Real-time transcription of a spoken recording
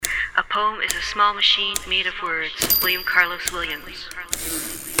A poem is a small machine made of words. William Carlos Williams.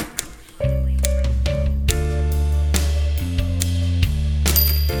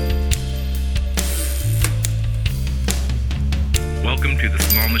 Welcome to The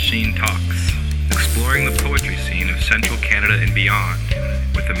Small Machine Talks, exploring the poetry scene of Central Canada and beyond,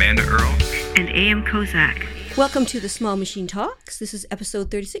 with Amanda Earl and A.M. Kozak. Welcome to The Small Machine Talks. This is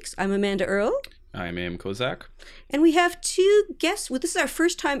episode 36. I'm Amanda Earl. I'm A.M. Kozak. And we have two guests. Well, this is our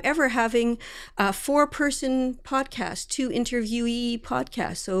first time ever having a four-person podcast, two interviewee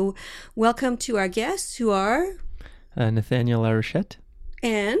podcasts. So welcome to our guests who are... Nathanael Larochette.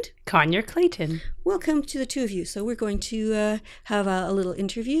 And... Conyer Clayton. Welcome to the two of you. So we're going to have a little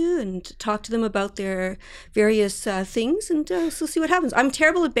interview and talk to them about their various things, and so see what happens. I'm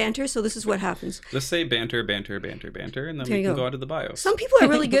terrible at banter, so this is what happens. Just say banter, banter, banter, banter, and then we can go on to the bios. Some people are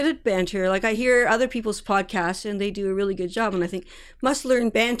really good at banter. Like I hear other people's podcasts, and they do a really good job, and I think, must learn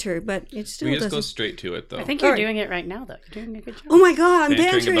banter, but it still doesn't. We just go straight to it, though. I think you're doing it right now, though. You're doing a good job. Oh my God, I'm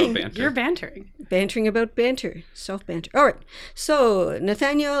Bantering bantering. about banter. You're bantering. Bantering about banter. Self-banter. All right. So,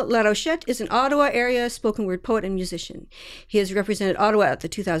 Nathanael Larochette is an Ottawa area spoken word poet and musician. He has represented Ottawa at the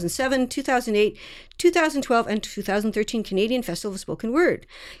 2007, 2008, 2012, and 2013 Canadian Festival of Spoken Word.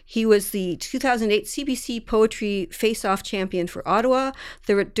 He was the 2008 CBC Poetry Face-Off Champion for Ottawa,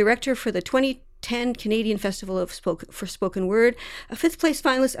 the director for the 2010 Canadian Festival of Spoken Word, a fifth-place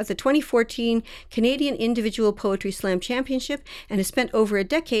finalist at the 2014 Canadian Individual Poetry Slam Championship, and has spent over a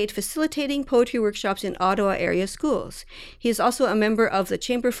decade facilitating poetry workshops in Ottawa area schools. He is also a member of the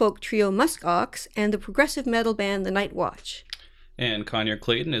chamber folk trio Musk Ox and the progressive metal band The Night Watch. And Conyer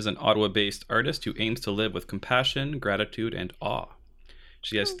Clayton is an Ottawa-based artist who aims to live with compassion, gratitude, and awe.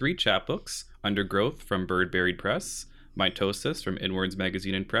 She has 3 chapbooks: Undergrowth from Bird Buried Press, Mitosis from Inwards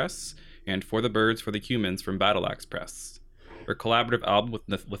Magazine and Press, and For the Birds, for the Humans from Battle Axe Press. Her collaborative album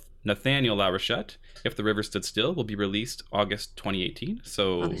with Nathanael Larochette, If the River Stood Still, will be released August 2018,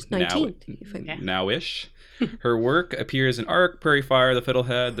 so August 19th, now-ish. Her work appears in Arc, Prairie Fire, The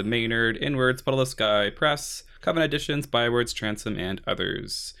Fiddlehead, The Maynard, Inwards, Puddle of Sky, Press, Coven Editions, Bywords, Transom, and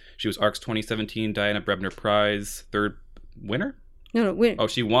others. She was Arc's 2017 Diana Brebner Prize third winner? No, win. Oh,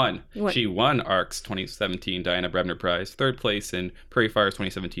 she won. She won ARC's 2017 Diana Brebner Prize, third place in Prairie Fire's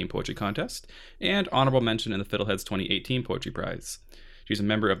 2017 Poetry Contest, and honorable mention in the Fiddlehead's 2018 Poetry Prize. She's a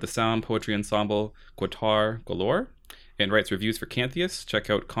member of the sound poetry ensemble Guitar Galore and writes reviews for Cantheus. Check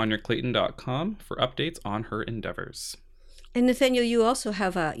out ConyerClayton.com for updates on her endeavors. And Nathanael, you also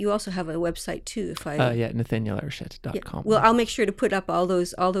have a website too. NathanaelLarochette.com. Yeah. Well, I'll make sure to put up all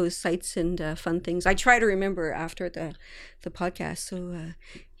those sites and fun things. I try to remember after the podcast. So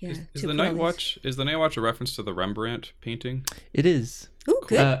Is the Night Watch a reference to the Rembrandt painting? It is. Oh,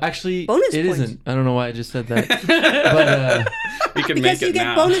 good. Actually, bonus it points. isn't. I don't know why I just said that. But we can because make it you get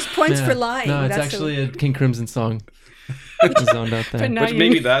now. bonus points for lying. No, it's actually a King Crimson song. Zoned out there. Which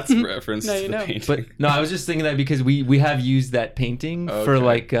maybe that's a reference to the painting. But no, I was just thinking that because we have used that painting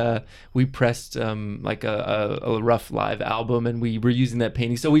for we pressed like a rough live album, and we were using that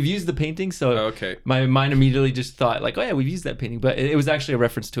painting. So we've used the painting. So my mind immediately just thought like, oh yeah, we've used that painting. But it was actually a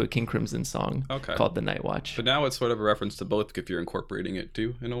reference to a King Crimson song called The Night Watch. But now it's sort of a reference to both if you're incorporating it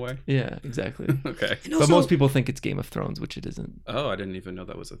too, in a way. Yeah, exactly. Okay. But most people think it's Game of Thrones, which it isn't. Oh, I didn't even know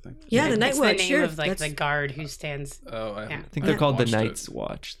that was a thing. Yeah, The Night Watch. It's the name of like the guard who stands. Oh, I think they're called the Night's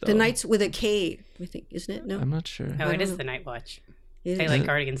Watch, though. The Night's with a K, I think, isn't it? No, I'm not sure. No, it is the Night Watch. They like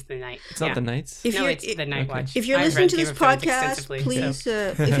guardians of the night. It's not the Knights? It's the Night Watch. If you're listening to this podcast, please,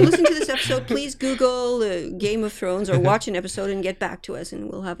 if you listen to this episode, please Google Game of Thrones or watch an episode and get back to us, and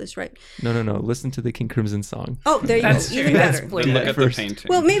we'll have this right. No. Listen to the King Crimson song. Oh, there you go. Even better. Look at the painting.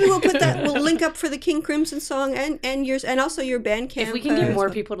 Well, maybe we'll put that. We'll link up for the King Crimson song and yours, and also your Bandcamp. If we can get more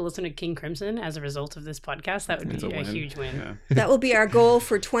people to listen to King Crimson as a result of this podcast, that would be a huge win. Yeah. That will be our goal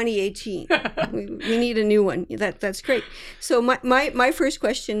for 2018. we need a new one. That's great. So my first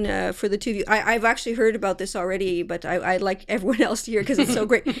question for the two of you, I've actually heard about this already, but I'd like everyone else to hear because it's so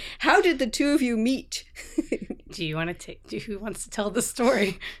great. How did the two of you meet? Who wants to tell the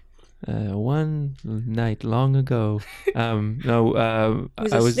story? One night long ago. It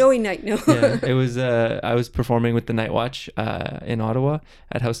was a snowy night. No. Yeah, it was. I was performing with the Night Watch in Ottawa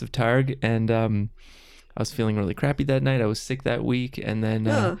at House of Targ, and I was feeling really crappy that night. I was sick that week, and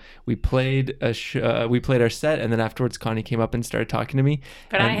then we played we played our set, and then afterwards Connie came up and started talking to me.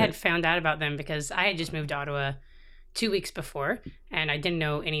 But I had found out about them because I had just moved to Ottawa 2 weeks before, and I didn't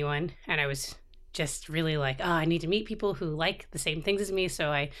know anyone, and I was just really like, I need to meet people who like the same things as me.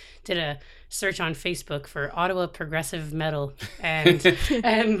 So I did a search on Facebook for Ottawa progressive metal, and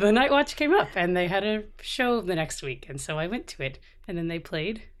and the Night Watch came up, and they had a show the next week, and so I went to it, and then they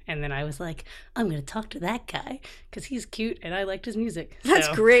played, And then I was like, I'm going to talk to that guy because he's cute and I liked his music. That's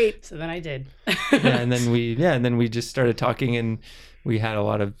great. So then I did. and then we just started talking, and we had a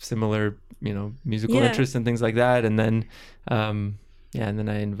lot of similar, musical interests and things like that. And then, and then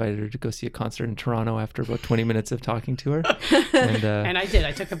I invited her to go see a concert in Toronto after about 20 minutes of talking to her. And I did.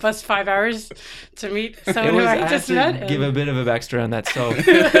 I took a bus 5 hours to meet someone who I just met. Give a bit of a backstory on that. So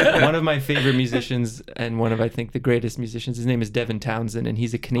one of my favorite musicians and one of, I think, the greatest musicians, his name is Devin Townsend, and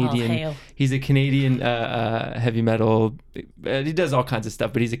he's a Canadian. He's a Canadian heavy metal. He does all kinds of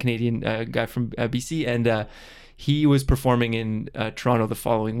stuff, but he's a Canadian guy from BC. And he was performing in Toronto the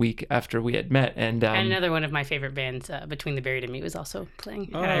following week after we had met. And another one of my favorite bands, Between the Buried and Me, was also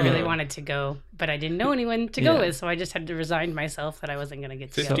playing. And I really wanted to go, but I didn't know anyone to go with, so I just had to resign myself that I wasn't going to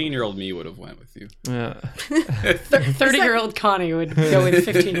get to 15-year-old me would have went with you. Yeah. 30-year-old Connie would go with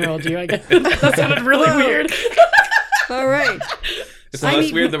 15-year-old you, I guess. That sounded really weird. All right. It's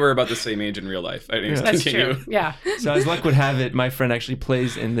less weird that we're about the same age in real life. I mean, That's true. Yeah. So as luck would have it, my friend actually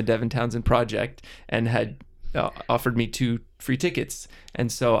plays in the Devin Townsend project and had offered me 2 free tickets,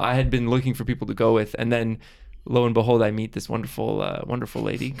 and so I had been looking for people to go with, and then lo and behold, I meet this wonderful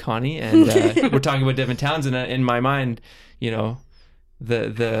lady, Connie, and we're talking about Devin Townsend. And in my mind, the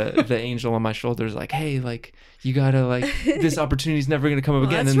angel on my shoulder is like, hey, like, you gotta, like, this opportunity's never gonna come up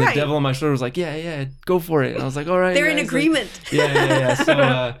again. And the devil on my shoulder was like, yeah, go for it. And I was like, all right. They're in agreement.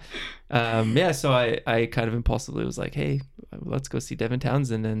 So so I kind of impulsively was like, hey, let's go see Devin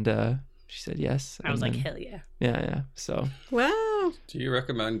Townsend, and she said yes. I was like, hell yeah. Yeah. So. Wow. Do you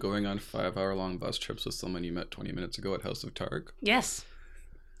recommend going on 5-hour-long bus trips with someone you met 20 minutes ago at House of Targ? Yes,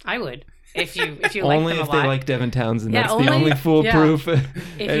 I would. If you like only them if a lot. they like Devin Townsend. That's the only foolproof.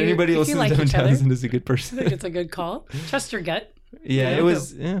 Anybody else like Devin Townsend is a good person. I think it's a good call. Trust your gut. Yeah, it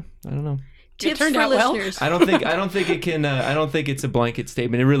was. Yeah, I don't know. Tips for listeners. I don't think it can. I don't think it's a blanket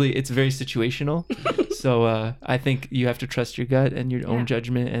statement. It's very situational. So I think you have to trust your gut and your own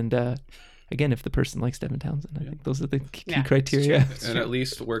judgment. And again, if the person likes Devin Townsend, I think those are the key criteria. And at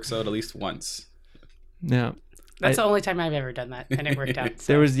least works out at least once. Yeah. That's the only time I've ever done that, and it worked out.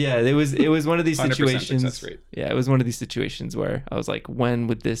 So. It was one of these situations. Success rate. Yeah, it was one of these situations where I was like, when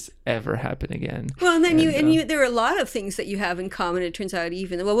would this ever happen again? Well, and then there are a lot of things that you have in common. It turns out,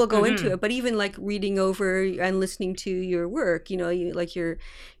 even we'll go into it, but even like reading over and listening to your work, you like your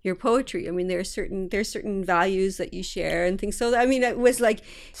poetry. I mean, there's certain values that you share and things. So I mean, it was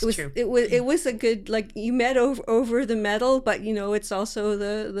a good, like, you met over the metal, but it's also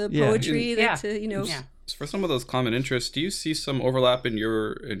the poetry that For some of those common interests, do you see some overlap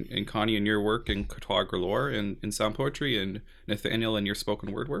in Connie and your work in Cotois Galore in sound poetry, and Nathanael in your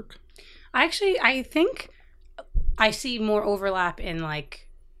spoken word work? I think I see more overlap in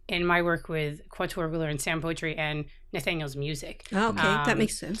my work with Cotois Galore and sound poetry and Nathanael's music. Oh, okay, that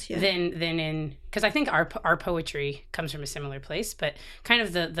makes sense. Yeah. Then because I think our poetry comes from a similar place, but kind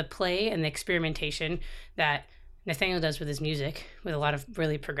of the play and the experimentation that Nathanael does with his music, with a lot of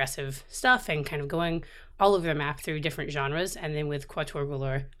really progressive stuff and kind of going all over the map through different genres. And then with Cotois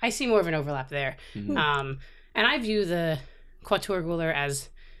Galore, I see more of an overlap there. Mm-hmm. And I view the Cotois Galore as,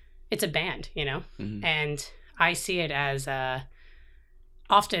 it's a band, mm-hmm. and I see it as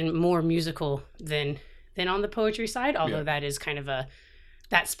often more musical than on the poetry side, although that is kind of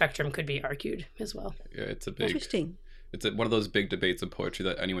that spectrum could be argued as well. Yeah, it's a big... Interesting. It's one of those big debates of poetry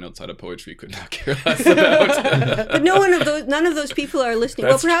that anyone outside of poetry could not care less about. But none of those people are listening.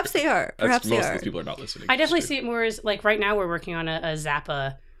 Well, perhaps they are. Perhaps most of those people are not listening. I definitely see it more as, like, right now we're working on a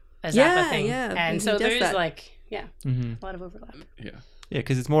Zappa thing. Yeah, and so there is a lot of overlap. Yeah,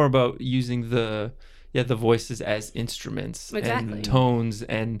 because it's more about using the voices as instruments and tones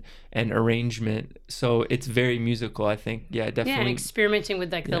and arrangement. So it's very musical, I think. Yeah, definitely. Yeah, and experimenting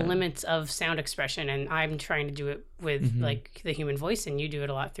with the limits of sound expression. And I'm trying to do it with the human voice, and you do it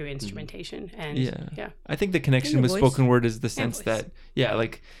a lot through instrumentation. And I think the connection with spoken word is the sense that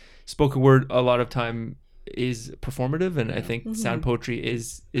spoken word a lot of time is performative, and I think sound poetry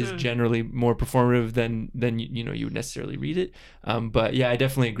is generally more performative than you would necessarily read it. But I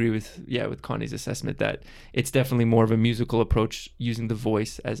definitely agree with Connie's assessment that it's definitely more of a musical approach using the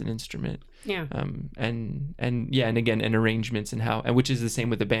voice as an instrument. Yeah. And again, and arrangements and which is the same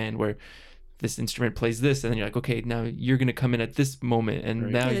with the band where this instrument plays this, and then you're like, okay, now you're going to come in at this moment,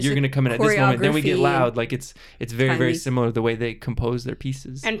 and now you're going to come in at this moment. Then we get loud. Like it's very, very similar the way they compose their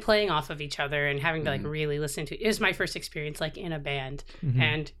pieces. And playing off of each other and having to really listen to it. It was my first experience in a band.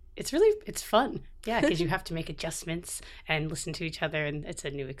 And it's fun. Yeah, because you have to make adjustments and listen to each other, and it's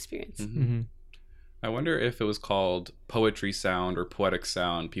a new experience. Mm-hmm. I wonder if it was called poetry sound or poetic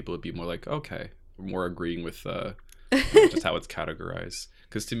sound, people would be more like, okay, more agreeing with just how it's categorized.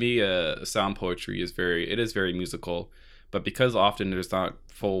 Because to me, sound poetry is very musical, but because often there's not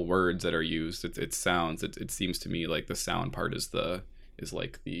full words that are used, it's sounds. It seems to me like the sound part is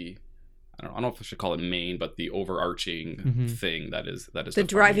like the, I don't know if I should call it main, but the overarching thing that is the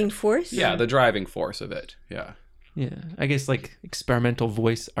driving force. Yeah, the driving force of it. Yeah. Yeah, I guess like experimental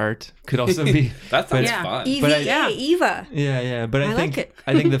voice art could also be. That sounds fun. Eva. Yeah, but I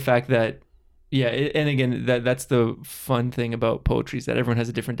think the fact that and again that's the fun thing about poetry is that everyone has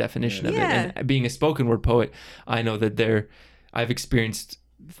a different definition of it. And being a spoken word poet, I know that I've experienced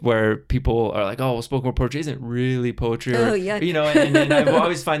where people are like, oh, well, spoken word poetry isn't really poetry, and I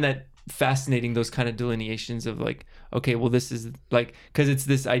always find that fascinating, those kind of delineations of like, okay, well, this is like, because it's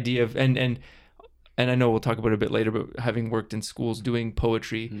this idea of and I know we'll talk about it a bit later, but having worked in schools doing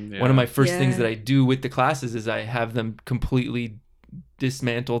poetry, one of my first things that I do with the classes is I have them completely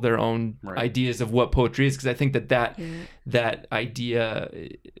dismantle their own ideas of what poetry is, because I think that idea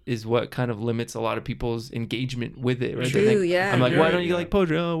is what kind of limits a lot of people's engagement with it. Right? True, I'm like, why don't you like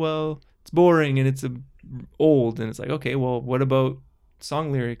poetry? Oh, well, it's boring and it's old. And it's like, okay, well, what about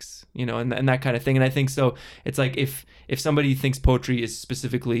song lyrics, and that kind of thing. And I think so it's like if somebody thinks poetry is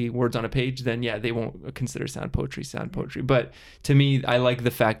specifically words on a page, then they won't consider sound poetry. But to me, I like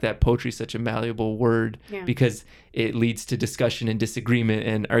the fact that poetry is such a malleable word because it leads to discussion and disagreement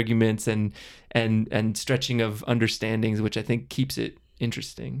and arguments and stretching of understandings, which I think keeps it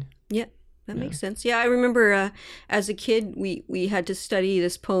interesting. That makes sense. I remember as a kid we had to study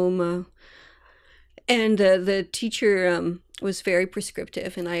this poem and the teacher was very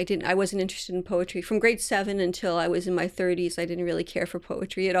prescriptive, and I wasn't interested in poetry from grade 7 until I was in my 30s. I didn't really care for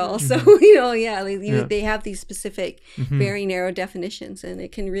poetry at all. So they have these specific, very narrow definitions, and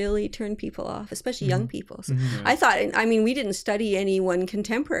it can really turn people off, especially young people. So I thought, we didn't study anyone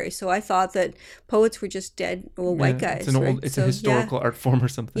contemporary, so I thought that poets were just dead old white guys. It's a historical art form or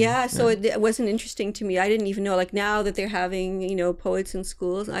something. So it wasn't interesting to me. I didn't even know, like, now that they're having poets in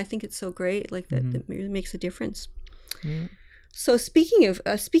schools, I think it's so great, like that really makes a difference. So speaking of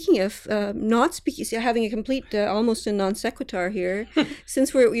not speaking, having a complete almost a non sequitur here,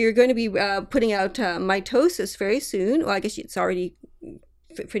 since we're going to be putting out Mitosis very soon. Well, I guess it's already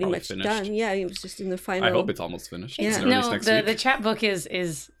pretty much finished. Done. Yeah, it was just in the final. I hope it's almost finished. The chapbook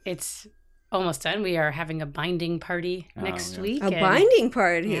it's almost done. We are having a binding party next week. Binding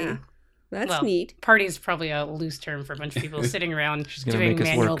party. Yeah. That's neat. Party is probably a loose term for a bunch of people sitting around doing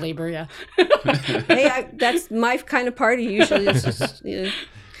manual labor. Yeah. Hey, that's my kind of party usually. It's just,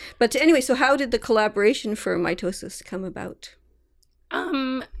 But anyway, so how did the collaboration for Mitosis come about?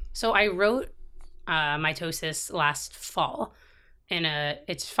 So I wrote Mitosis last fall.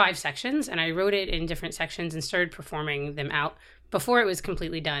 It's 5 sections, and I wrote it in different sections and started performing them out before it was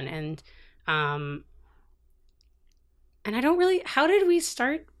completely done. And I don't really. How did we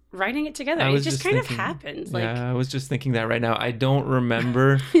start writing it together? It just kind of happened. I was just thinking that right now. I don't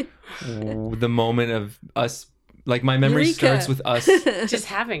remember the moment of us. Like, my memory starts with us just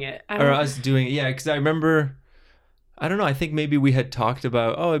having it, or us doing it. Yeah, because I remember. I don't know. I think maybe we had talked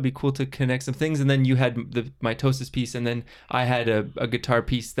about, it'd be cool to connect some things, and then you had the Mitosis piece, and then I had a guitar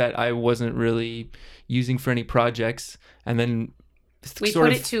piece that I wasn't really using for any projects, and then we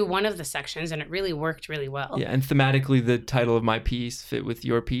put it to one of the sections, and it really worked really well. Yeah, and thematically, the title of my piece fit with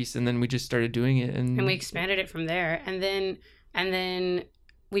your piece, and then we just started doing it, and we expanded it from there, and then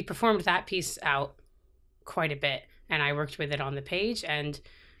we performed that piece out quite a bit, and I worked with it on the page, and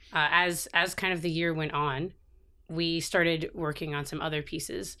as kind of the year went on, we started working on some other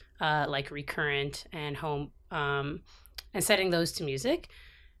pieces, like Recurrent and Home, and setting those to music.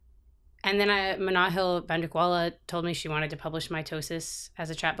 And then Manahil Bandukwala told me she wanted to publish Mitosis as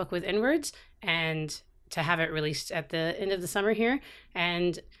a chapbook with inwards and to have it released at the end of the summer here.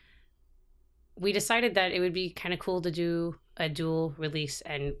 And we decided that it would be kind of cool to do a dual release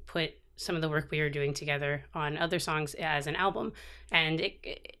and put some of the work we were doing together on other songs as an album. And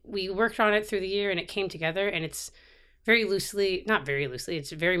we worked on it through the year, and it came together, and it's not very loosely,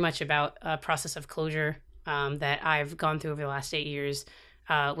 it's very much about a process of closure that I've gone through over the last 8 years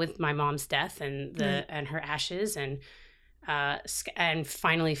with my mom's death and and her ashes, and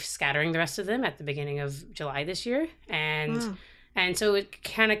finally scattering the rest of them at the beginning of July this year. And so it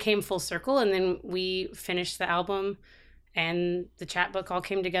kind of came full circle, and then we finished the album and the chapbook all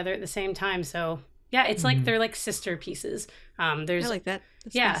came together at the same time. So yeah, it's like they're like sister pieces. I like that.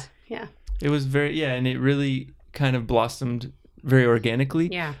 That's nice. It was and it really kind of blossomed very organically.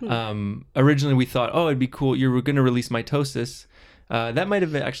 Yeah. Originally we thought, it'd be cool. You were going to release Mitosis. That might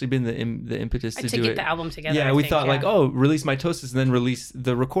have actually been the impetus to do it. To get the album together. Yeah, we thought release Mitosis and then release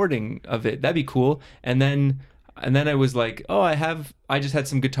the recording of it. That'd be cool. And then And then I was like, oh, I just had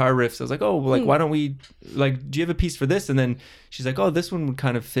some guitar riffs. I was like, oh, like, why don't we, like, do you have a piece for this? And then she's like, oh, this one would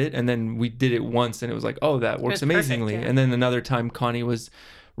kind of fit. And then we did it once and it was like, oh, that works amazingly. Perfect, yeah. And then another time Connie was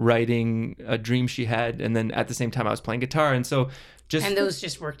writing a dream she had. And then at the same time I was playing guitar. And so and those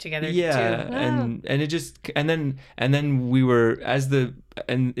just work together too. Wow. And it just, and then we were, the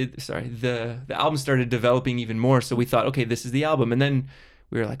album started developing even more. So we thought, okay, this is the album. And then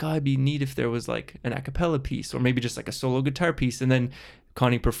we were like, oh, it'd be neat if there was like an a cappella piece or maybe just like a solo guitar piece. And then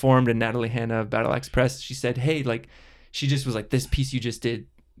Connie performed, and Natalie Hanna of Battle Axe Press, she said, hey, like, she just was like, this piece you just did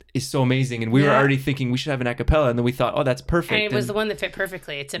is so amazing. And we were already thinking we should have an a cappella. And then we thought, oh, that's perfect. And it was the one that fit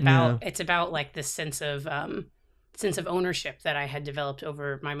perfectly. It's about like this sense of ownership that I had developed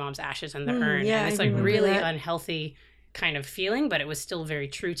over my mom's ashes in the urn. Yeah, and it's like really unhealthy kind of feeling, but it was still very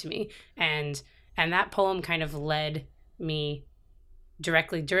true to me. And that poem kind of led me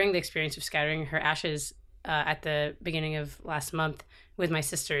directly during the experience of scattering her ashes at the beginning of last month with my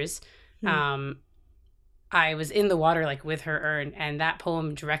sisters. I was in the water like with her urn, and that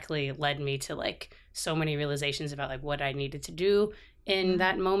poem directly led me to like so many realizations about like what I needed to do in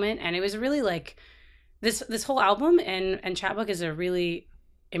that moment. And it was really like this whole album and chapbook is a really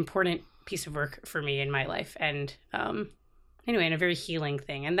important piece of work for me in my life, and anyway, and a very healing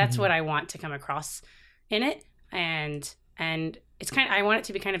thing. And that's what I want to come across in it. And it's I want it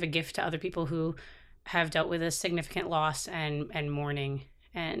to be kind of a gift to other people who have dealt with a significant loss and mourning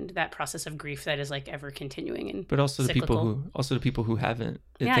and that process of grief that is like ever continuing and but also cyclical. the people who haven't.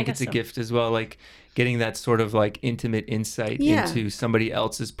 I think it's a gift as well, like getting that sort of like intimate insight into somebody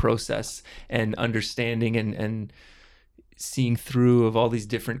else's process and understanding and seeing through of all these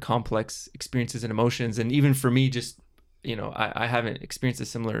different complex experiences and emotions. And even for me, just I haven't experienced a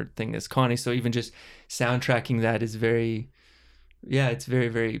similar thing as Connie, so even just soundtracking that is it's very,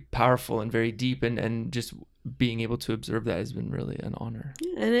 very powerful and very deep, and just being able to observe that has been really an honor.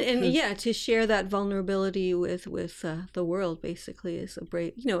 And to share that vulnerability with the world basically is a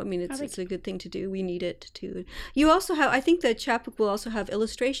great, it's a good thing to do. We need it too. You also have, I think that chapbook will also have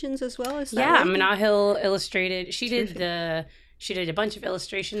illustrations as well. Is that right? Amanda Earl illustrated. She did a bunch of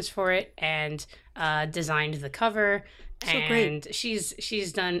illustrations for it and designed the cover. So and great.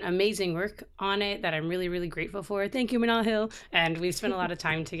 She's done amazing work on it that I'm really, really grateful for. Thank you, Manal Hill. And we've spent a lot of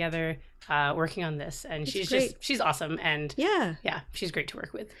time together working on this. And she's awesome. And she's great to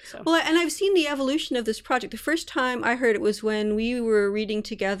work with. So. Well, and I've seen the evolution of this project. The first time I heard it was when we were reading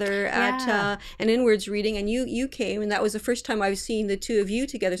together at an Inwards reading, and you came, and that was the first time I've seen the two of you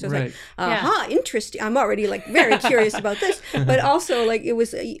together. So I was like, interesting. I'm already like very curious about this. But also like it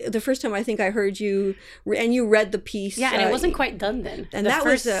was the first time I think I heard you, and you read the piece. Yeah, and it wasn't quite done then. And the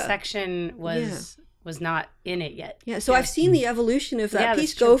first section was not in it yet. Yeah, so I've seen the evolution of that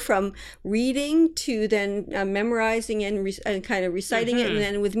piece go from reading to then memorizing and kind of reciting it, and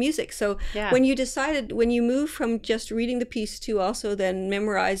then with music. So when you moved from just reading the piece to also then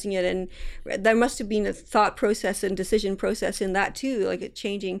memorizing it, and there must have been a thought process and decision process in that too, like it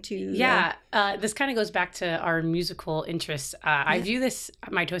changing to... this kind of goes back to our musical interests. I view this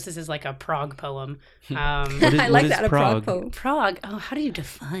Mitosis as like a prog poem. I like that, a prog poem. Prog. Oh, how do you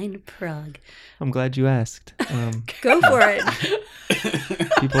define prog? I'm glad you asked. Go for it.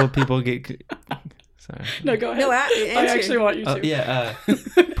 People get... Sorry. No, go ahead. No, I actually want you to.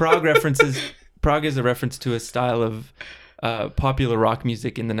 Prog is a reference to a style of popular rock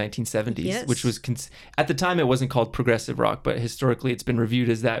music in the 1970s, which was at the time it wasn't called progressive rock, but historically it's been reviewed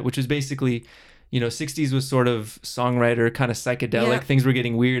as that, which was basically, 60s was sort of songwriter kind of psychedelic, things were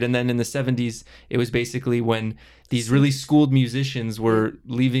getting weird, and then in the 70s it was basically when these really schooled musicians were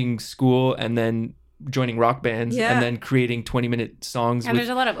leaving school and then joining rock bands and then creating 20-minute songs. And there's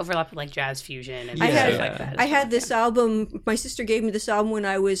a lot of overlap with like jazz fusion and stuff like that. I had this album, my sister gave me this album when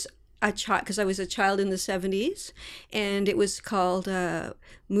I was a child, because I was a child in the 70s, and it was called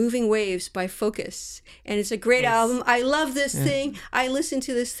Moving Waves by Focus, and it's a great album. I love this thing. I listen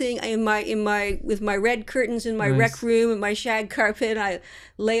to this thing with my red curtains in my rec room and my shag carpet. I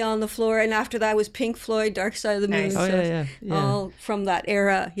lay on the floor, and after that was Pink Floyd, Dark Side of the Moon. All from that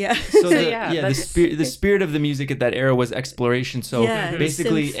era. So the spirit of the music at that era was exploration. So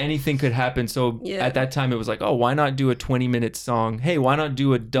basically anything could happen. So at that time it was like, oh, why not do a 20-minute song? Hey, why not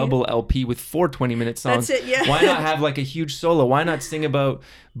do a double LP with 4 20-minute songs? That's it. Why not have like a huge solo? Why not sing about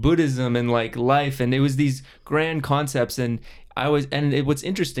Buddhism and like life? And it was these grand concepts, what's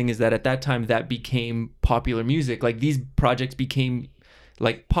interesting is that at that time that became popular music. Like these projects became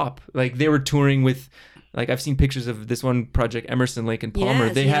like pop. Like they were touring with, like I've seen pictures of this one project, Emerson, Lake and Palmer.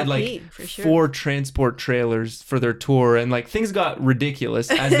 Yes, they had like 4 transport trailers for their tour, and like things got ridiculous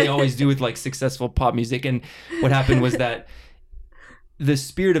as they always do with like successful pop music. And what happened was that the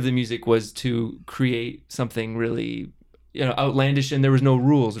spirit of the music was to create something really, you know, outlandish, and there was no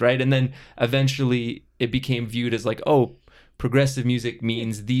rules, right? And then eventually it became viewed as like, oh, progressive music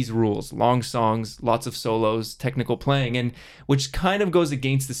means these rules: long songs, lots of solos, technical playing, and which kind of goes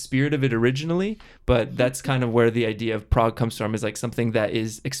against the spirit of it originally. But that's kind of where the idea of prog comes from, is like something that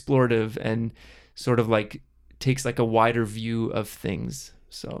is explorative and sort of like takes like a wider view of things.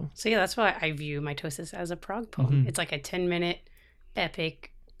 So yeah, that's why I view Mitosis as a prog poem. It's like a 10-minute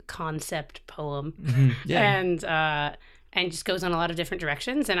epic concept poem. And just goes on a lot of different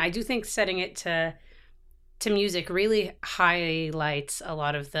directions. And I do think setting it to music really highlights a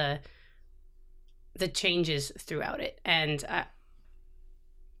lot of the changes throughout it. And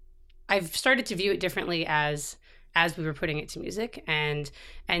I've started to view it differently as we were putting it to music, and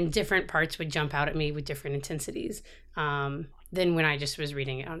different parts would jump out at me with different intensities than when I just was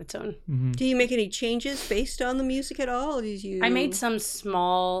reading it on its own. Do you make any changes based on the music at all? I made some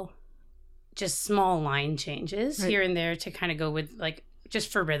small line changes here and there to kind of go with, like, just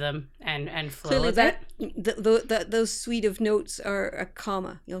for rhythm and flow. Clearly, of that those suite of notes are a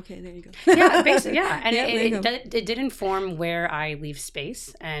comma. Okay, there you go. Yeah, basically, yeah, and it did inform where I leave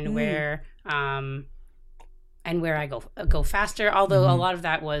space and where I go faster. Although a lot of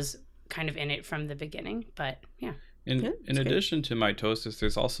that was kind of in it from the beginning, but yeah. In addition to Mitosis,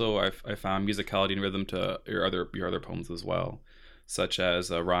 there's also I found musicality and rhythm to your other poems as well, such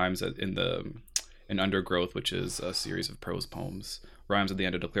as rhymes in Undergrowth, which is a series of prose poems. Rhymes at the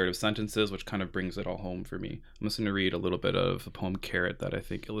end of declarative sentences, which kind of brings it all home for me. I'm just going to read a little bit of the poem Carrot that I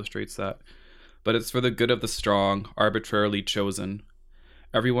think illustrates that. But it's for the good of the strong, arbitrarily chosen.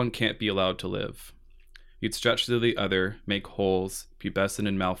 Everyone can't be allowed to live. You'd stretch to the other, make holes, pubescent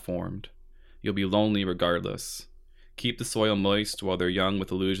and malformed. You'll be lonely regardless. Keep the soil moist while they're young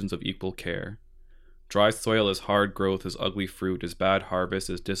with illusions of equal care. Dry soil is hard growth, is ugly fruit, is bad harvest,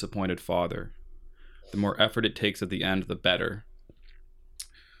 is disappointed father. The more effort it takes at the end, the better.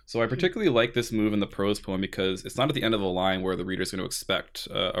 So I particularly like this move in the prose poem because it's not at the end of the line where the reader's going to expect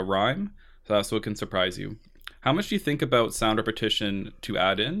a rhyme, so it can surprise you. How much do you think about sound repetition to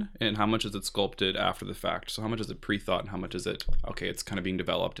add in, and how much is it sculpted after the fact? So how much is it pre-thought, and how much is it, okay, it's kind of being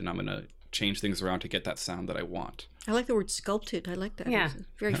developed, and I'm going to change things around to get that sound that I want? I like the word sculpted. I like that. Yeah. I'm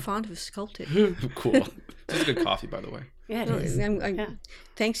very fond of sculpted. Cool. This is good coffee, by the way. Yeah, it is.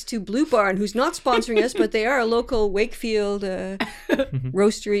 Thanks to Blue Barn, who's not sponsoring us, but they are a local Wakefield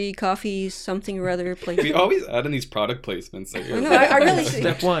roastery, coffee, something or other place. We always add in these product placements. I know. I really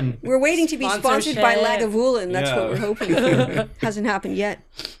Step one. We're waiting to be sponsored by Lagavulin. That's what we're hoping. Hasn't happened yet.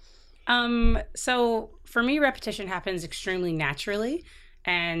 So for me, repetition happens extremely naturally,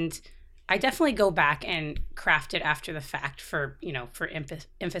 and I definitely go back and craft it after the fact for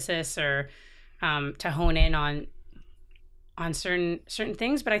emphasis or to hone in on certain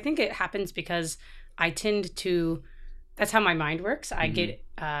things. But I think it happens because I tend to, that's how my mind works. I get,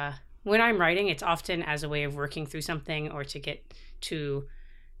 when I'm writing, it's often as a way of working through something or to get to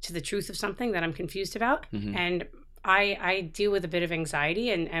the truth of something that I'm confused about. And I deal with a bit of anxiety,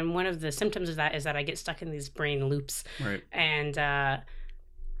 and one of the symptoms of that is that I get stuck in these brain loops. Right.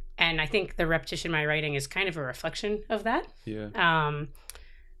 And I think the repetition in my writing is kind of a reflection of that. Yeah.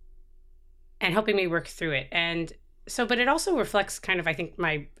 And helping me work through it. And so, but it also reflects kind of, I think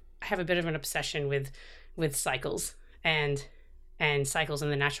I have a bit of an obsession with cycles and cycles in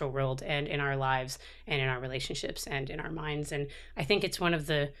the natural world and in our lives and in our relationships and in our minds. And I think it's one of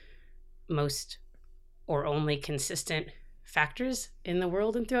the most or only consistent factors in the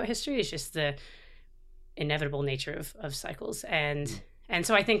world and throughout history. It's just the inevitable nature of cycles. And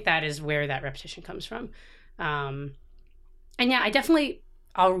so I think that is where that repetition comes from. And yeah,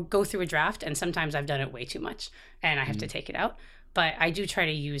 I'll go through a draft, and sometimes I've done it way too much and I have to take it out, but I do try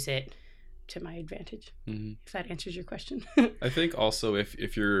to use it to my advantage. If that answers your question. I think also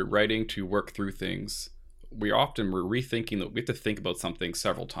if you're writing to work through things, we're rethinking that we have to think about something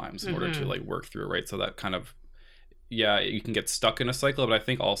several times in order to like work through it, right? So that kind of, yeah, you can get stuck in a cycle, but I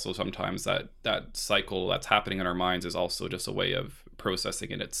think also sometimes that cycle that's happening in our minds is also just a way of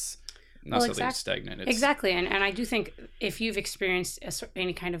processing it. It's not necessarily stagnant. Exactly. And I do think if you've experienced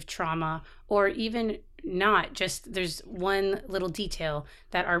any kind of trauma, or even not, just there's one little detail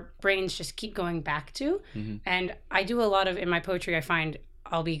that our brains just keep going back to. And I do a lot of, in my poetry, I find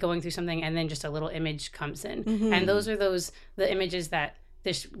I'll be going through something and then just a little image comes in. And those are the images that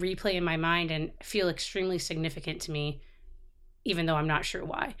this replay in my mind and feel extremely significant to me even though I'm not sure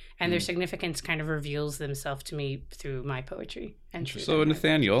why. And their significance kind of reveals themselves to me through my poetry. And so,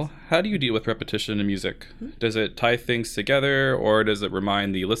 Nathanael, how do you deal with repetition in music? Does it tie things together, or does it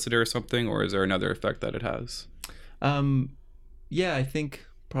remind the listener of something, or is there another effect that it has? Yeah, I think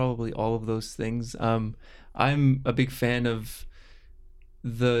probably all of those things. I'm a big fan of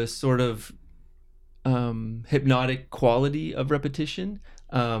the sort of hypnotic quality of repetition.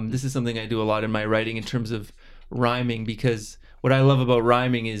 This is something I do a lot in my writing in terms of rhyming, because what I love about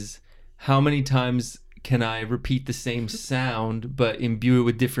rhyming is how many times can I repeat the same sound but imbue it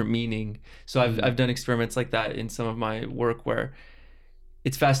with different meaning. So I've done experiments like that in some of my work where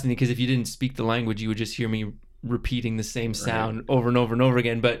it's fascinating, because if you didn't speak the language, you would just hear me repeating the same sound over and over and over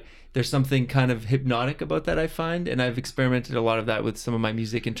again. But there's something kind of hypnotic about that, I find, and I've experimented a lot of that with some of my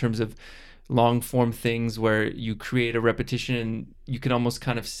music in terms of long form things where you create a repetition and you can almost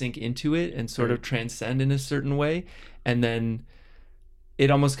kind of sink into it and sort of transcend in a certain way, and then it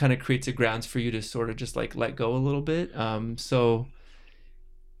almost kind of creates a grounds for you to sort of just like let go a little bit. So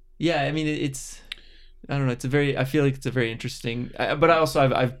yeah, I mean, I don't know, I feel like it's a very interesting, but I also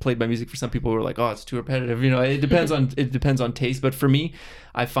I've played my music for some people who are like, oh, it's too repetitive, it depends on taste. But for me,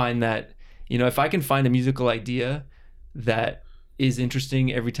 I find that, if I can find a musical idea that is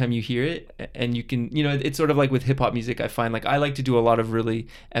interesting every time you hear it, and you can, it's sort of like with hip hop music. I find like I like to do a lot of really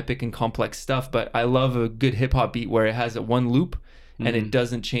epic and complex stuff, but I love a good hip hop beat where it has a one loop and it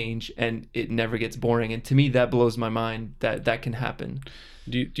doesn't change and it never gets boring. And to me, that blows my mind that can happen.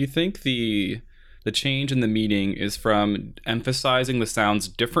 Do you think the change in the meaning is from emphasizing the sounds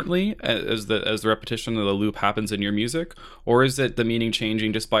differently as the repetition of the loop happens in your music, or is it the meaning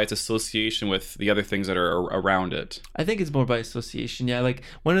changing just by its association with the other things that are around it? I think it's more by association. Yeah, like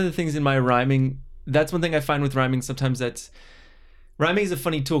one of the things in my rhyming, that's one thing I find with rhyming sometimes, rhyming is a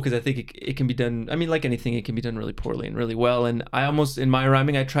funny tool, because I think it can be done, I mean, like anything, it can be done really poorly and really well. And I almost, in my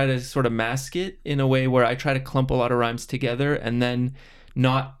rhyming, I try to sort of mask it in a way where I try to clump a lot of rhymes together and then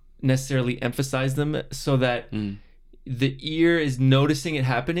not necessarily emphasize them, so that the ear is noticing it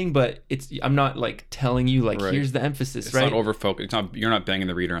happening, but I'm not like telling you like here's the emphasis. It's right? Not overfocused. You're not banging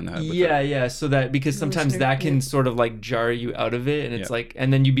the reader on the head with yeah, so that, because sometimes that can sort of like jar you out of it, and it's like,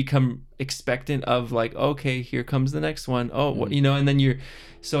 and then you become expectant of like, okay, here comes the next one. Oh, what, and then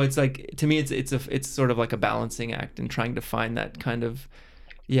so it's like, to me, it's sort of like a balancing act and trying to find that kind of,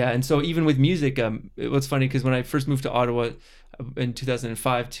 and so even with music, it was funny because when I first moved to Ottawa in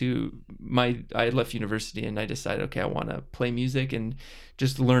 2005, I left university and I decided, okay, I want to play music and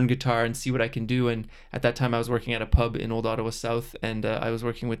just learn guitar and see what I can do. And at that time I was working at a pub in Old Ottawa South, and I was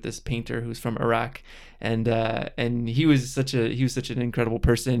working with this painter who's from Iraq, and he was such an incredible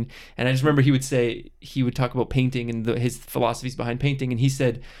person. And I just remember he would talk about painting and his philosophies behind painting, and he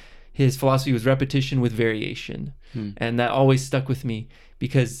said his philosophy was repetition with variation. And that always stuck with me,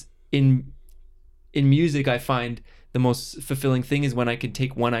 because in music I find the most fulfilling thing is when I can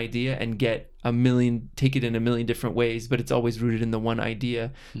take one idea and take it in a million different ways, but it's always rooted in the one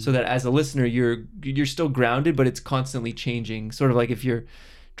idea. So that as a listener, you're still grounded, but it's constantly changing. Sort of like if you're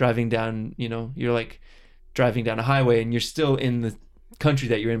driving down, you're like driving down a highway and you're still in the country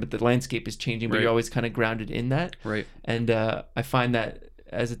that you're in, but the landscape is changing, but you're always kind of grounded in that. Right. And I find that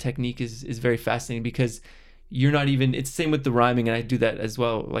as a technique is very fascinating, because you're not even, it's the same with the rhyming, and I do that as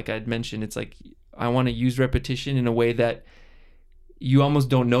well. Like I'd mentioned, it's like, I want to use repetition in a way that you almost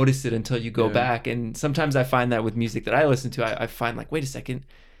don't notice it until you go back. And sometimes I find that with music that I listen to, I find like, wait a second,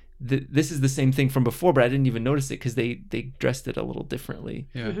 this is the same thing from before, but I didn't even notice it because they dressed it a little differently.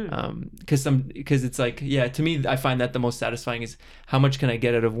 Because it's like, to me, I find that the most satisfying is how much can I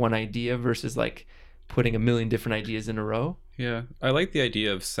get out of one idea versus like putting a million different ideas in a row. Yeah, I like the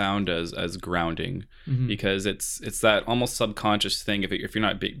idea of sound as grounding, because it's that almost subconscious thing. If you're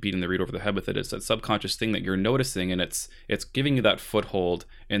not beating the reed over the head with it, it's that subconscious thing that you're noticing, and it's giving you that foothold,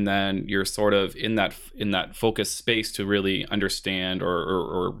 and then you're sort of in that focused space to really understand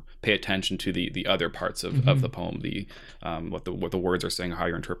or pay attention to the other parts of the poem, what the words are saying, how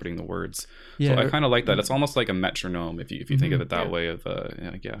you're interpreting the words. So I kind of like that. It's almost like a metronome if you think of it that way. Well,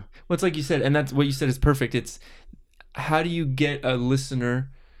 it's like you said, and that's what you said is perfect. It's how do you get a listener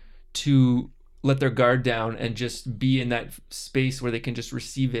to let their guard down and just be in that space where they can just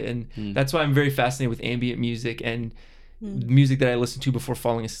receive it? And that's why I'm very fascinated with ambient music and music that I listen to before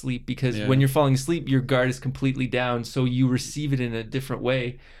falling asleep, because when you're falling asleep, your guard is completely down, so you receive it in a different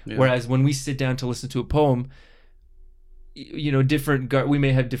way. Whereas when we sit down to listen to a poem, we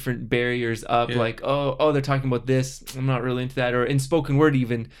may have different barriers up, like, oh, they're talking about this, I'm not really into that. Or in spoken word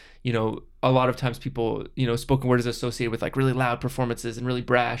even, a lot of times people, spoken word is associated with like really loud performances and really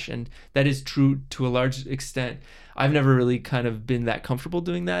brash, and that is true to a large extent. I've never really kind of been that comfortable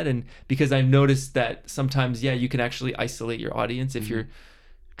doing that, and because I've noticed that sometimes, you can actually isolate your audience if you're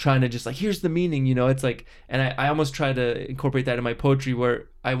trying to just like, here's the meaning, it's like, and I almost try to incorporate that in my poetry, where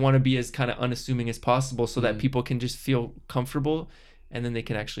I want to be as kind of unassuming as possible so that people can just feel comfortable, and then they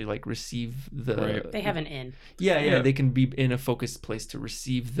can actually like receive they have an in. Yeah, they can be in a focused place to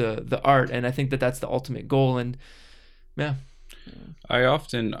receive the art, and I think that's the ultimate goal. And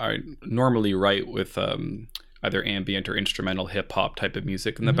I normally write with either ambient or instrumental hip hop type of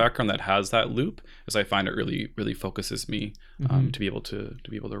music in the background that has that loop, as I find it really, really focuses me to be able to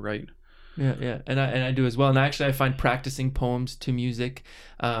write. Yeah, and I do as well. And actually, I find practicing poems to music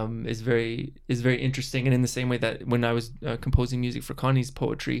is very interesting. And in the same way that when I was composing music for Connie's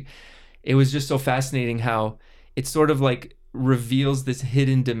poetry, it was just so fascinating how it sort of like reveals this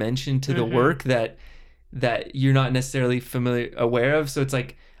hidden dimension to the work that you're not necessarily aware of. So it's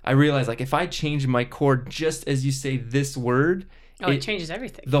like, I realized like if I change my chord just as you say this word, it changes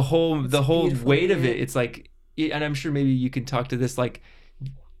everything. The whole weight of it. It's like, and I'm sure maybe you can talk to this. Like,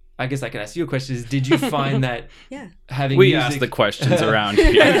 I guess I can ask you a question: is did you find that having we music... ask the questions around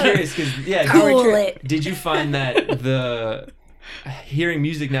here? I'm curious because did you find that the hearing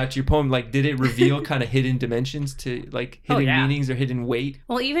music now to your poem, like, did it reveal kind of hidden dimensions to like hidden meanings or hidden weight?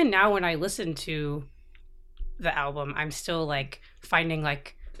 Well, even now when I listen to the album, I'm still like finding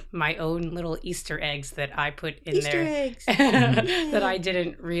like my own little Easter eggs that I put in Easter there eggs. that I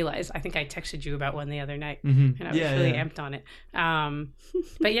didn't realize. I think I texted you about one the other night, and I was really amped on it.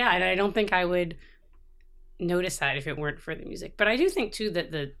 But yeah, and I don't think I would notice that if it weren't for the music. But I do think too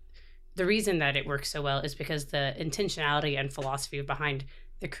that the reason that it works so well is because the intentionality and philosophy behind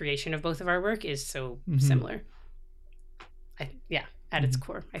the creation of both of our work is so similar. At its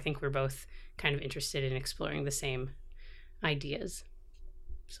core, I think we're both kind of interested in exploring the same ideas.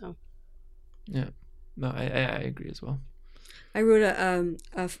 So, no, I agree as well. I wrote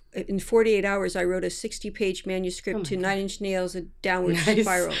in 48 hours. I wrote a 60-page manuscript to Nine Inch Nails, A Downward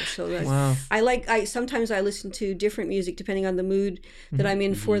Spiral. So that's, wow. Sometimes I listen to different music depending on the mood that I'm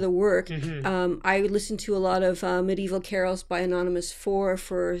in for the work. I would listen to a lot of medieval carols by Anonymous 4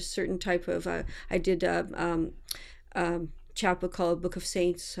 for a certain type of. I did. Chapter called Book of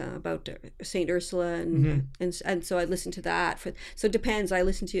Saints about Saint Ursula, and so I listened to that. So it depends. I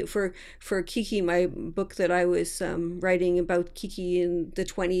listen to for Kiki, my book that I was writing about Kiki in the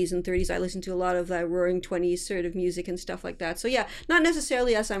 20s and 30s. I listened to a lot of that Roaring 20s sort of music and stuff like that. So yeah, not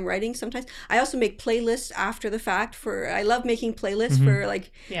necessarily as I'm writing. Sometimes I also make playlists after the fact. I love making playlists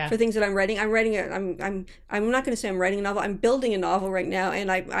for things that I'm writing. I'm not going to say I'm writing a novel. I'm building a novel right now, and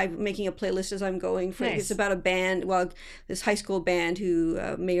I'm making a playlist as I'm going. It's about a band. This high school band who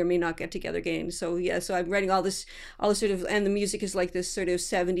may or may not get together again. So I'm writing all this sort of, and the music is like this sort of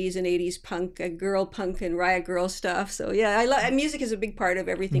 70s and 80s punk, girl punk and riot girl stuff. So music is a big part of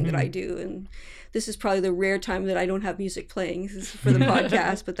everything that I do, and this is probably the rare time that I don't have music playing. This is for the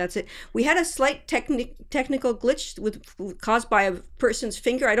podcast, but that's it. We had a slight technical glitch caused by a person's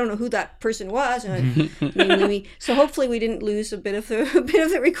finger. I don't know who that person was. So hopefully we didn't lose a bit of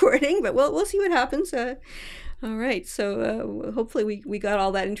the recording, but we'll see what happens. All right, so hopefully we got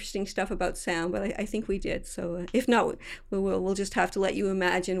all that interesting stuff about sound, but I think we did. So if not, we'll just have to let you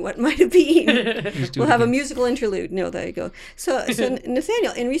imagine what might have been. We'll have a musical interlude. No, there you go. So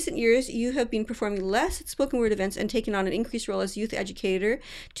Nathanael, in recent years, you have been performing less at spoken word events and taken on an increased role as youth educator,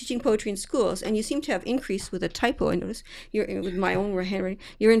 teaching poetry in schools, and you seem to have increased with a typo, I noticed, with my own handwriting,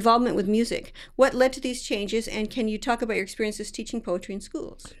 your involvement with music. What led to these changes, and can you talk about your experiences teaching poetry in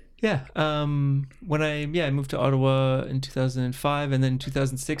schools? Yeah. When I moved to Ottawa in 2005, and then in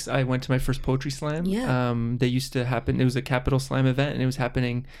 2006 I went to my first poetry slam. Yeah. They used to happen. It was a Capital Slam event, and it was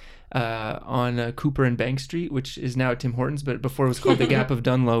happening on Cooper and Bank Street, which is now at Tim Hortons, but before it was called the Gap of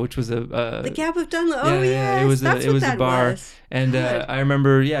Dunlow, which was the Gap of Dunlow. Oh yeah, it was a bar. And I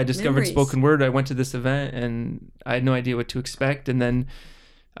remember, I discovered Memories. spoken word. I went to this event, and I had no idea what to expect, and then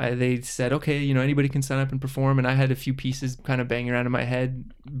they said, okay, anybody can sign up and perform. And I had a few pieces kind of banging around in my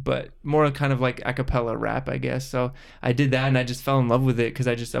head, but more kind of like a cappella rap, I guess. So I did that, and I just fell in love with it because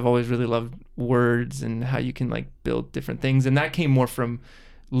I've always really loved words and how you can like build different things. And that came more from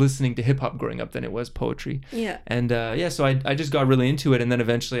listening to hip hop growing up than it was poetry. Yeah. And so I just got really into it. And then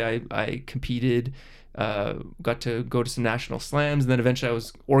eventually I competed, got to go to some national slams, and then eventually I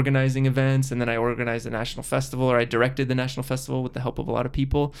was organizing events, and then I organized a national festival, or I directed the national festival with the help of a lot of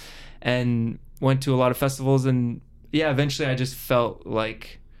people, and went to a lot of festivals. And eventually I just felt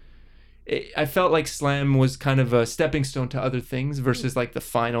like I felt like slam was kind of a stepping stone to other things versus like the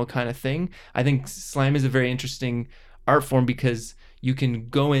final kind of thing. I think slam is a very interesting art form because you can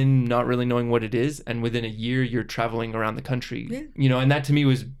go in not really knowing what it is, and within a year you're traveling around the country, you know, and that to me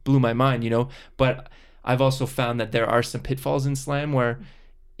blew my mind, you know. But I've also found that there are some pitfalls in slam where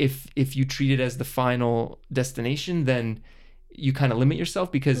if you treat it as the final destination, then you kind of limit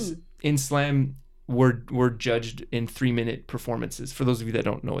yourself, because in slam we're judged in 3-minute performances. For those of you that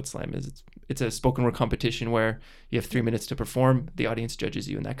don't know what slam is, it's a spoken word competition where you have 3 minutes to perform, the audience judges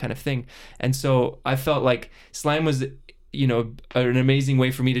you, and that kind of thing. And so I felt like slam was, you know, an amazing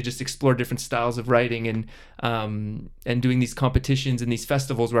way for me to just explore different styles of writing, and doing these competitions and these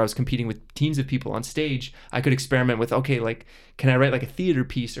festivals where I was competing with teams of people on stage. I could experiment with, okay, like, can I write like a theater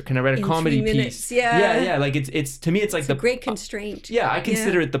piece, or can I write a comedy piece? Yeah. Like it's to me, it's like a great constraint. I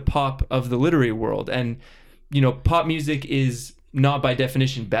consider it the pop of the literary world. And, you know, pop music is not by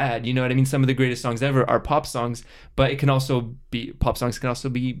definition bad. You know what I mean? Some of the greatest songs ever are pop songs, but pop songs can also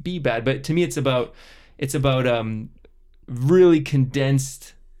be bad. But to me, it's about really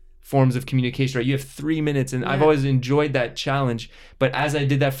condensed forms of communication, right? You have 3 minutes, and I've always enjoyed that challenge. But as I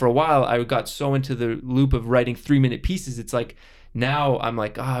did that for a while, I got so into the loop of writing 3-minute pieces. It's like, now I'm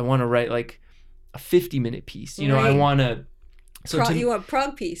like, I want to write like a 50-minute piece. You know, I want to. You want a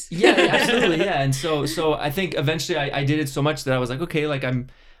prog piece? Yeah, absolutely, yeah. And so I think eventually I did it so much that I was like, okay, like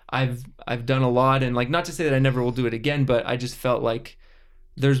I've done a lot, and like, not to say that I never will do it again, but I just felt like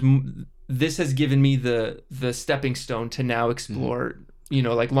this has given me the stepping stone to now explore, you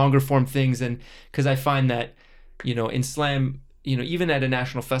know, like longer form things. And because I find that, you know, in slam, you know, even at a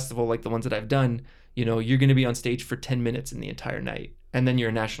national festival like the ones that I've done, you know, you're going to be on stage for 10 minutes in the entire night, and then you're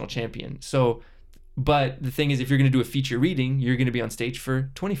a national champion. So, but the thing is, if you're going to do a feature reading, you're going to be on stage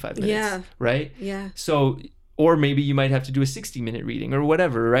for 25 minutes, right? Yeah. So, or maybe you might have to do a 60-minute reading or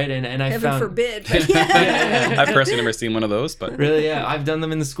whatever, right? And I Heaven forbid. I've personally never seen one of those, but really, yeah, I've done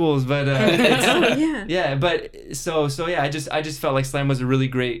them in the schools, but but I just felt like slam was a really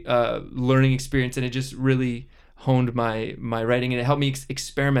great learning experience, and it just really honed my writing, and it helped me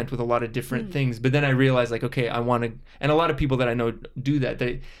experiment with a lot of different things. But then I realized, like, okay, I want to, and a lot of people that I know do that.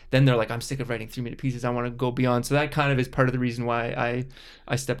 They're like, I'm sick of writing 3-minute pieces. I want to go beyond. So that kind of is part of the reason why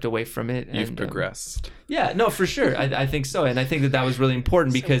I stepped away from it. You've progressed. Yeah, no, for sure. I think so, and I think that was really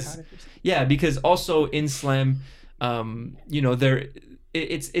important because, because also in slam, you know,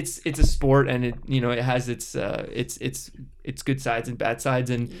 it's a sport, and it, you know, it has its good sides and bad sides,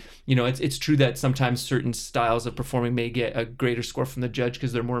 and you know, it's true that sometimes certain styles of performing may get a greater score from the judge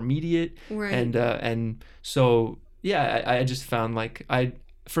because they're more immediate, right? And so I just found, like,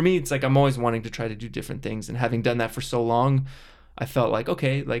 for me, it's like I'm always wanting to try to do different things, and having done that for so long, I felt like,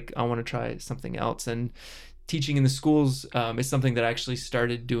 okay, like I want to try something else. And teaching in the schools is something that I actually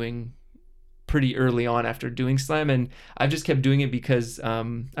started doing pretty early on after doing slam, and I've just kept doing it because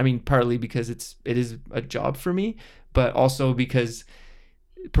partly because it is a job for me, but also because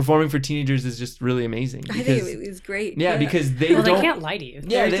performing for teenagers is just really amazing. I think it was great. Yeah, because they can't lie to you.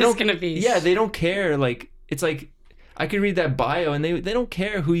 Yeah, they're just gonna be. Yeah, they don't care. Like, it's like, I could read that bio, and they don't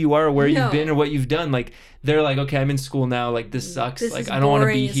care who you are or where you've been or what you've done. Like, they're like, okay, I'm in school now. Like, this sucks. Like, I don't want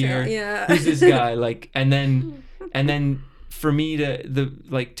to be here. Yeah. Who's this guy? Like, and then for me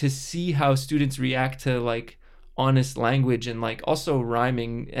to see how students react to, like, honest language, and like also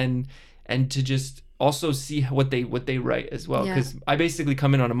rhyming, and to just also see what they write as well. Because I basically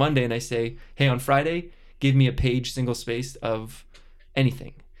come in on a Monday and I say, hey, on Friday, give me a page single-spaced of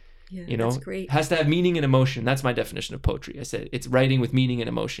anything. Yeah, you know, that's great. Has to have meaning and emotion. That's my definition of poetry. I said it's writing with meaning and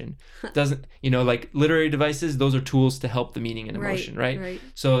emotion. Doesn't, you know, like literary devices, those are tools to help the meaning and emotion, right?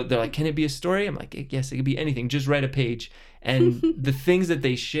 So they're like, can it be a story? I'm like, yes, it could be anything. Just write a page. And the things that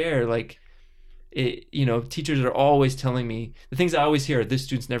they share, like, it, you know, teachers are always telling me the things I always hear are, this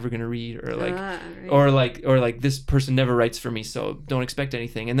student's never going to read, or like, or like this person never writes for me, so don't expect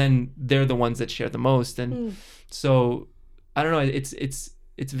anything. And then they're the ones that share the most. And so I don't know,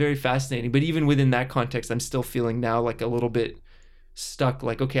 it's very fascinating. But even within that context, I'm still feeling now like a little bit stuck.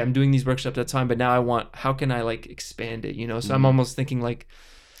 Like, okay, I'm doing these workshops at the time, but now how can I like expand it, you know? So I'm almost thinking like,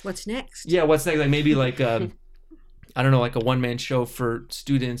 what's next? Yeah, what's next? Like maybe like I don't know, like a one-man show for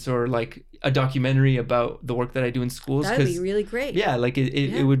students, or like a documentary about the work that I do in schools. That'd be really great. Yeah, like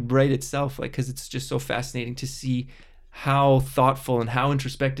it would write itself, like, because it's just so fascinating to see how thoughtful and how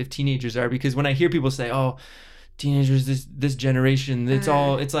introspective teenagers are. Because when I hear people say, oh, teenagers, this generation,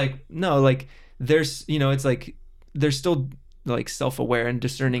 it's like, no, like there's, you know, it's like they're still like self-aware and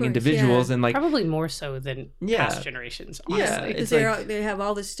discerning individuals, and like probably more so than past generations, honestly. Because they have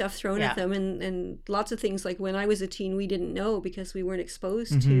all this stuff thrown at them, and lots of things. Like when I was a teen, we didn't know because we weren't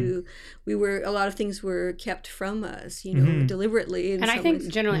exposed to. A lot of things were kept from us, deliberately. And I think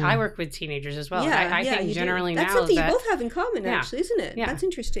generally, I work with teenagers as well. I think generally that's now something you both have in common, actually, isn't it? Yeah. That's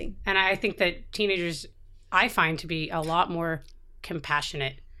interesting. And I think that teenagers, I find to be a lot more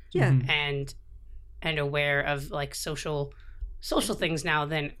compassionate, and aware of like social things now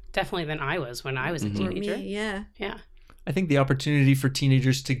than I was when I was a teenager. Yeah. I think the opportunity for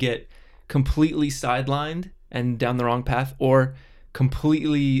teenagers to get completely sidelined and down the wrong path, or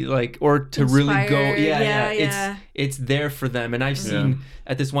completely or to really go it's there for them. And I've seen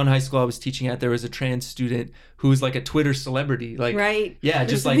at this one high school I was teaching at, there was a trans student who was like a Twitter celebrity,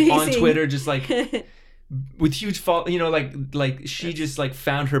 just like amazing. On Twitter, just like with huge she just like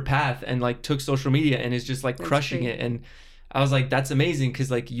found her path and like took social media and is just like crushing it. And I was like, that's amazing, because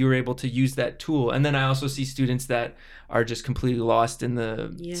like you're able to use that tool. And then I also see students that are just completely lost in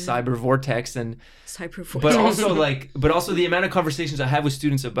the cyber vortex, but also the amount of conversations I have with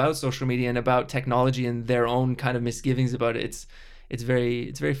students about social media and about technology and their own kind of misgivings about it. It's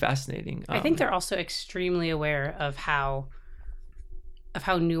very fascinating. I think they're also extremely aware of how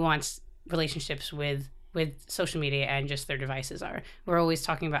nuanced relationships with social media and just their devices are. We're always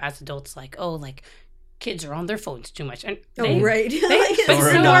talking about as adults, kids are on their phones too much, and so are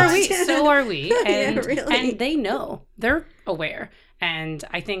we, and and they know, they're aware, and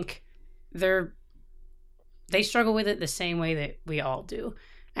I think they struggle with it the same way that we all do.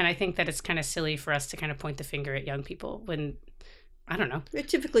 And I think that it's kind of silly for us to kind of point the finger at young people when, I don't know.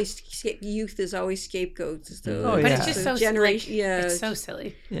 Typically, youth is always scapegoats. But it's just so generation. It's so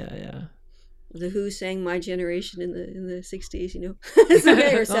silly. Yeah. The Who sang "My Generation" in the 60s, or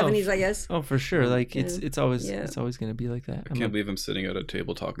 70s, I guess. Oh, for sure. It's always going to be like that. I can't believe I'm sitting at a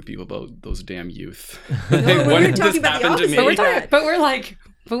table talking to people about those damn youth. When did this happen to me?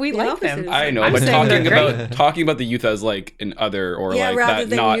 But we like them. I know, but talking about the youth as like an other, or that,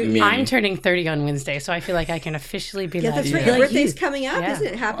 not me. I'm turning 30 on Wednesday, so I feel like I can officially be like, that's right. Your birthday's coming up, isn't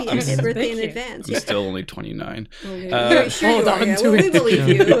it? Happy birthday in advance. I'm still only 29. Hold on to it. We believe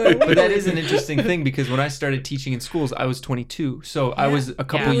you. But that is an interesting thing, because when I started teaching in schools, I was 22, so I was a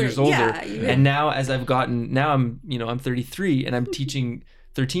couple years older. And now, as I've gotten, I'm 33, and I'm teaching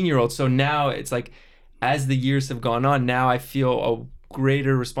 13-year-olds. So now it's like, as the years have gone on, now I feel a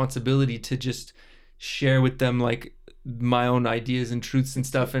greater responsibility to just share with them like my own ideas and truths and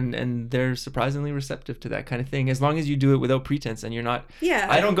stuff, and they're surprisingly receptive to that kind of thing, as long as you do it without pretense and you're not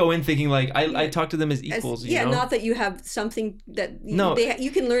I don't go in thinking like I talk to them as equals, not that you have something that you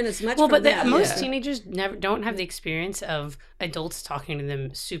can learn as much from them. Most teenagers don't have the experience of adults talking to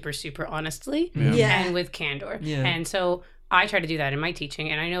them super super honestly and with candor, and so I try to do that in my teaching,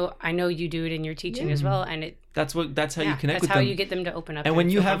 and I know you do it in your teaching as well, and that's how you connect with them. That's how you get them to open up. And when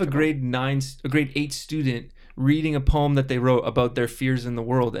you have a grade 8 student reading a poem that they wrote about their fears in the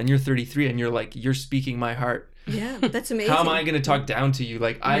world, and you're 33 and you're speaking my heart. Yeah, that's amazing. How am I going to talk down to you?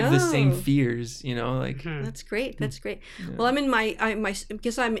 Like, I have the same fears, That's great. That's great. Yeah. Well, I'm in my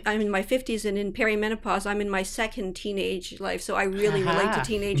 50s, and in perimenopause, I'm in my second teenage life, so I really relate to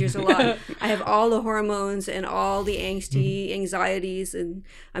teenagers a lot. I have all the hormones and all the angsty anxieties, and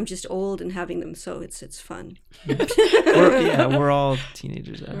I'm just old and having them, so it's fun. We're all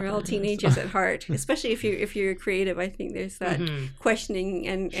teenagers. We're all teenagers at heart, especially if you're creative. I think there's that questioning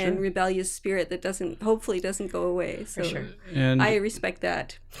and rebellious spirit that hopefully doesn't go away. So and I respect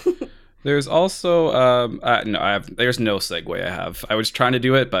that. There's also there's no segue I have. I was trying to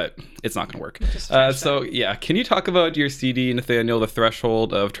do it, but it's not going to work. Can you talk about your CD, Nathanael, The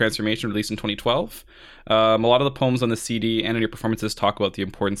Threshold of Transformation, released in 2012? A lot of the poems on the CD and in your performances talk about the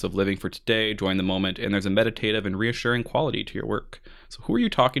importance of living for today, enjoying the moment, and there's a meditative and reassuring quality to your work. So who are you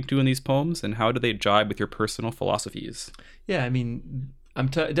talking to in these poems, and how do they jibe with your personal philosophies? Yeah, I mean, I'm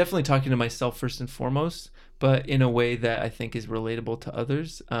definitely talking to myself first and foremost, but in a way that I think is relatable to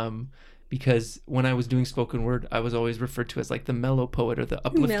others. Because when I was doing spoken word, I was always referred to as like the mellow poet, or the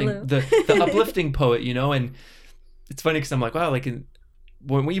uplifting, the uplifting poet, And it's funny because I'm like, wow, even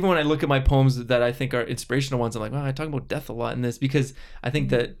when I look at my poems that I think are inspirational ones, I'm like, wow, I talk about death a lot in this, because I think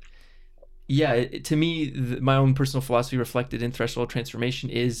that, to me, my own personal philosophy reflected in Threshold Transformation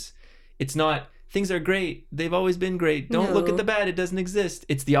is, it's not, things are great, they've always been great, don't look at the bad, it doesn't exist.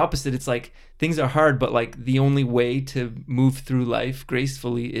 It's the opposite. It's like, things are hard, but like the only way to move through life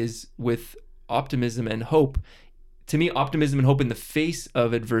gracefully is with optimism and hope. To me, optimism and hope in the face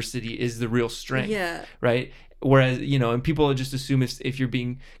of adversity is the real strength. Right? whereas, you know, and people just assume if you're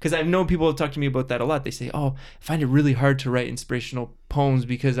being, because I've known people talk to me about that a lot. They say, oh, I find it really hard to write inspirational poems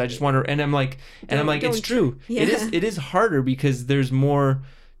because I just want to, and I'm like, it's true. Yeah. It is harder because there's more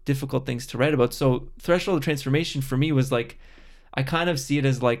difficult things to write about. So Threshold of Transformation for me was like, I kind of see it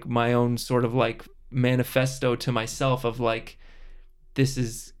as like my own sort of like manifesto to myself of like,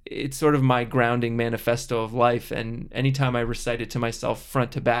 it's sort of my grounding manifesto of life. And anytime I recite it to myself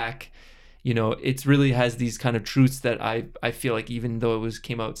front to back, you know, it really has these kind of truths that I feel like even though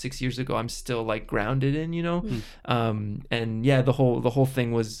came out 6 years ago, I'm still like grounded in, you know? And yeah, the whole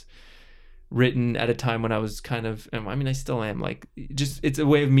thing was written at a time when I was kind of, I mean, I still am like, just, it's a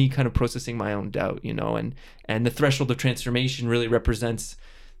way of me kind of processing my own doubt, you know, and the Threshold of Transformation really represents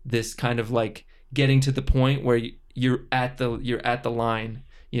this kind of like getting to the point where you're at the line,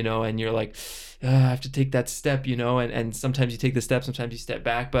 you know, and you're like, I have to take that step, you know, and sometimes you take the step, sometimes you step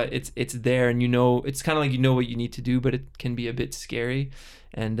back, but it's there, and you know, it's kind of like, you know what you need to do, but it can be a bit scary.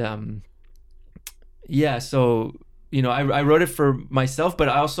 And yeah, so, you know, I wrote it for myself, but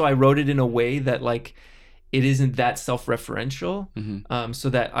I wrote it in a way that like it isn't that self-referential, so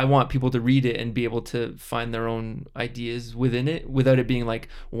that I want people to read it and be able to find their own ideas within it without it being like,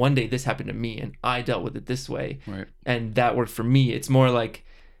 one day this happened to me and I dealt with it this way, right, and that worked for me. It's more like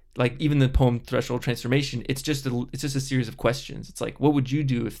even the poem Threshold Transformation, it's just a series of questions. It's like, what would you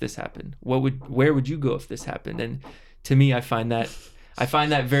do if this happened? Where would you go if this happened? And to me, I find that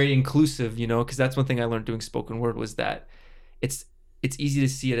very inclusive, you know, because that's one thing I learned doing spoken word was that it's easy to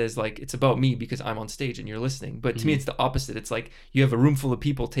see it as like it's about me because I'm on stage and you're listening. But to me, it's the opposite. It's like you have a room full of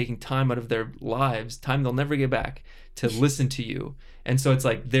people taking time out of their lives, time they'll never get back, to listen to you. And so it's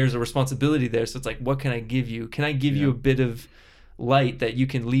like there's a responsibility there. So it's like, what can I give you? Can I give you a bit of light that you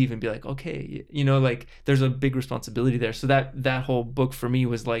can leave and be like, okay, you know, like there's a big responsibility there. So that whole book for me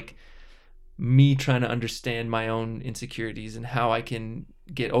was like me trying to understand my own insecurities and how I can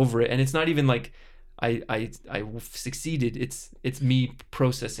get over it. And it's not even like I succeeded. It's me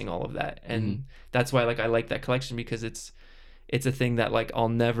processing all of that. And that's why like I like that collection, because it's a thing that like I'll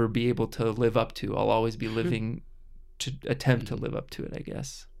never be able to live up to. I'll always be living to attempt to live up to it, I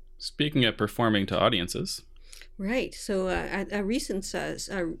guess. Speaking of performing to audiences. Right. So a recent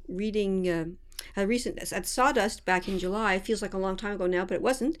reading at Sawdust back in July, feels like a long time ago now, but it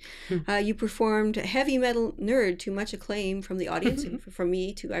wasn't. You performed Heavy Metal Nerd to much acclaim from the audience, and from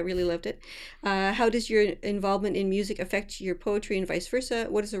me too. I really loved it. How does your involvement in music affect your poetry and vice versa?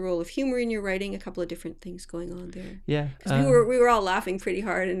 What is the role of humor in your writing? A couple of different things going on there. Yeah, because we were all laughing pretty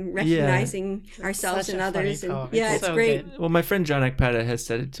hard and recognizing ourselves and others. And it's so great. Good. Well, my friend John Akpada has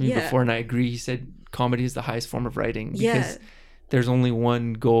said it to me before, and I agree. He said comedy is the highest form of writing because there's only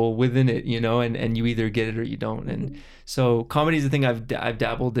one goal within it, you know, and you either get it or you don't. And so comedy is the thing I've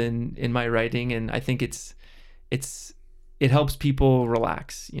dabbled in my writing, and I think it helps people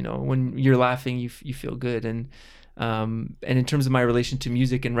relax. You know, when you're laughing, you feel good. And in terms of my relation to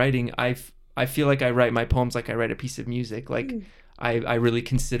music and writing, I feel like I write my poems like I write a piece of music. Like I really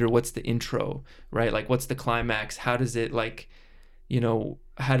consider what's the intro, right? Like what's the climax? How does it like, you know,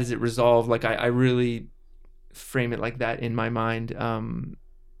 how does it resolve? Like I really frame it like that in my mind,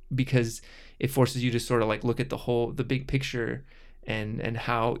 because it forces you to sort of like look at the big picture and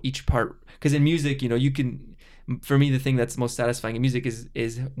how each part, because in music, you know, you can, for me, the thing that's most satisfying in music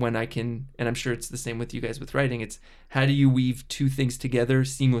is when I can, and I'm sure it's the same with you guys with writing, it's how do you weave two things together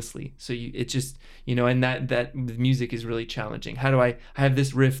seamlessly? So it just, you know, and that with music is really challenging. How do I have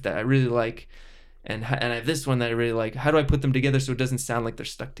this riff that I really like, and I have this one that I really like. How do I put them together so it doesn't sound like they're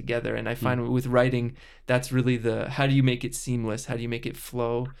stuck together? And I find with writing, that's really how do you make it seamless? How do you make it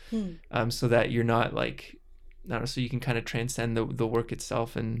flow, so that you're not like, I don't know, so you can kind of transcend the work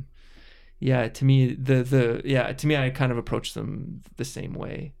itself. And yeah, to me, I kind of approach them the same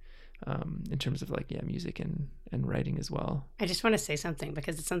way, in terms of like, music and writing as well. I just want to say something,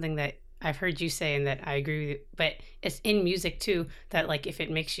 because it's something that I've heard you say and that I agree with, but it's in music too, that like if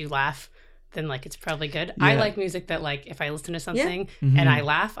it makes you laugh, then like it's probably good. I like music that like if I listen to something and I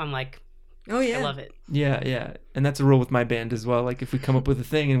laugh, I'm like, oh yeah, I love it. Yeah, and that's a rule with my band as well. Like if we come up with a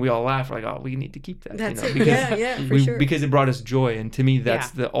thing and we all laugh, we're like, oh, we need to keep that. That's it. Because for sure. Because it brought us joy, and to me,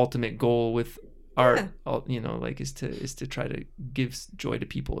 that's the ultimate goal with art. You know, like is to try to give joy to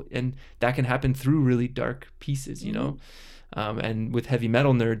people, and that can happen through really dark pieces. You know, and with Heavy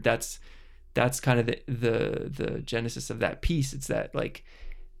Metal Nerd, that's kind of the genesis of that piece. It's that like.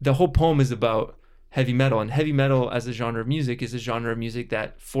 The whole poem is about heavy metal, and heavy metal as a genre of music is a genre of music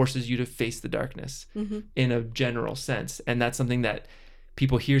that forces you to face the darkness in a general sense. And that's something that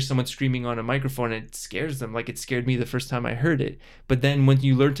people hear someone screaming on a microphone and it scares them. Like it scared me the first time I heard it. But then when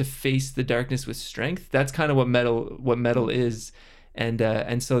you learn to face the darkness with strength, that's kind of what metal is.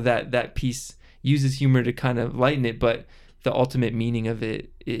 And so that piece uses humor to kind of lighten it, but the ultimate meaning of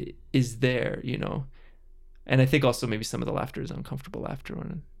it is there, you know. And I think also maybe some of the laughter is uncomfortable laughter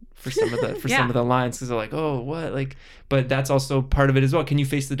for some of the some of the lines, because they're like, oh, what, like, but that's also part of it as well. Can you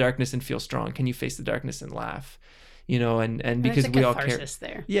face the darkness and feel strong? Can you face the darkness and laugh? You know, and because we all care.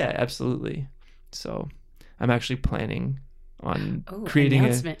 There. Yeah, absolutely. So I'm actually planning on creating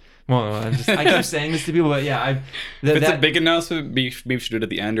I keep saying this to people, but yeah, if it's a big announcement, maybe we should do it at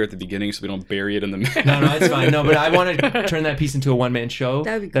the end or at the beginning so we don't bury it in the middle. No, it's fine. No, but I want to turn that piece into a one-man show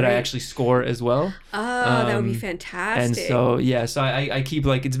that I actually score as well. That would be fantastic. And so, I keep,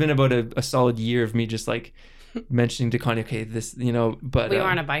 like, it's been about a solid year of me just, like, mentioning to Conyer, okay, this, you know, but... We were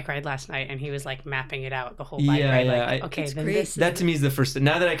on a bike ride last night, and he was, like, mapping it out, the whole bike ride. Like, okay, then this... That, to me, is the first...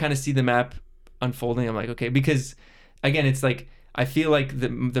 Now that I kind of see the map unfolding, I'm like, okay, because, again, it's like... I feel like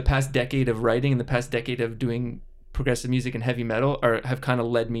the past decade of writing and the past decade of doing progressive music and heavy metal have kind of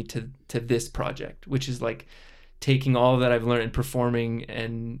led me to this project, which is like taking all that I've learned and performing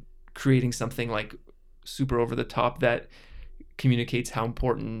and creating something like super over the top that communicates how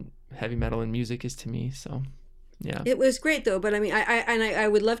important heavy metal and music is to me. So, yeah. It was great though, but I mean, I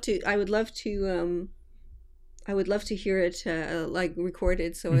would love to hear it like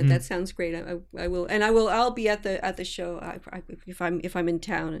recorded. So that sounds great. I will, and I'll be at the show if I'm in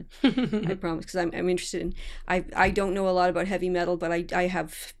town. I promise, because I'm interested in. I don't know a lot about heavy metal, but I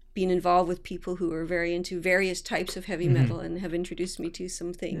have been involved with people who are very into various types of heavy metal and have introduced me to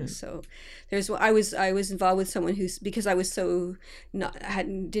some things. So I was involved with someone because I was so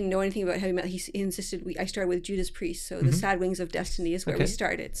didn't know anything about heavy metal. He insisted I started with Judas Priest. So the Sad Wings of Destiny is where we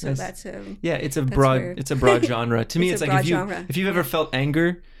started. So that's it's a broad genre. To me, it's like if you've ever felt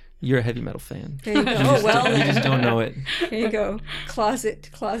anger, you're a heavy metal fan. There you go. You just don't know it. There you go. Closet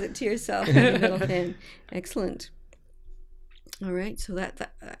to yourself, heavy metal fan. Excellent. All right, so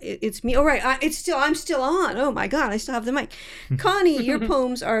it's me. All right, I'm still on. Oh my God, I still have the mic. Connie, your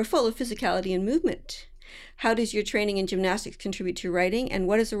poems are full of physicality and movement. How does your training in gymnastics contribute to writing, and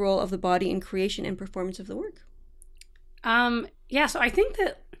what is the role of the body in creation and performance of the work? So I think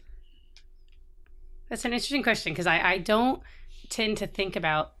that's an interesting question, because I don't tend to think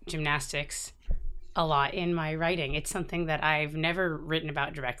about gymnastics a lot in my writing. It's something that I've never written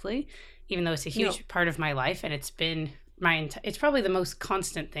about directly, even though it's a huge part of my life, and it's been it's probably the most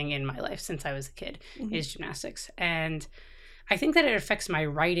constant thing in my life since I was a kid is gymnastics. And I think that it affects my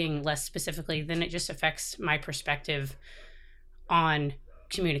writing less specifically than it just affects my perspective on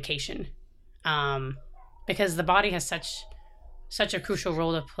communication. Because the body has such a crucial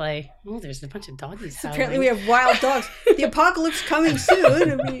role to play. Oh, there's a bunch of doggies. Apparently we have wild dogs. The apocalypse coming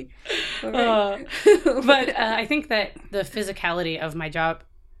soon. But I think that the physicality of my job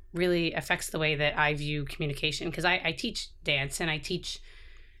really affects the way that I view communication, because I teach dance and I teach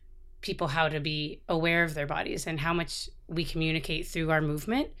people how to be aware of their bodies, and how much we communicate through our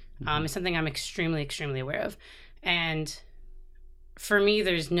movement is something I'm extremely, extremely aware of. And for me,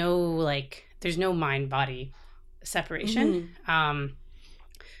 there's no mind-body separation. And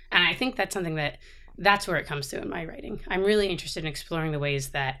I think that's something that's where it comes to in my writing. I'm really interested in exploring the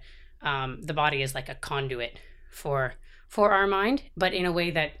ways that the body is like a conduit for our mind, but in a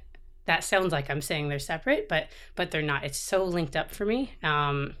way that sounds like I'm saying they're separate, but they're not. It's so linked up for me.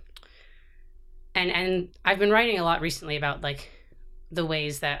 And I've been writing a lot recently about like the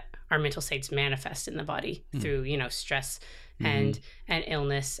ways that our mental states manifest in the body through, stress and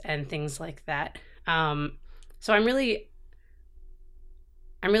illness and things like that. So I'm really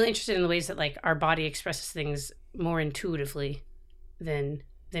interested in the ways that like our body expresses things more intuitively than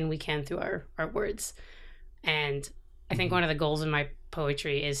we can through our words. And I think one of the goals in my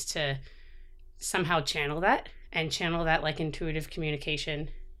poetry is to somehow channel that like intuitive communication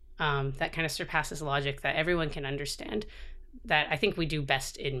that kind of surpasses logic, that everyone can understand, that I think we do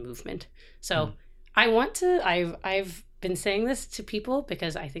best in movement. So I've been saying this to people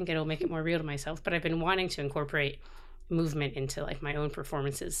because I think it'll make it more real to myself, but I've been wanting to incorporate movement into like my own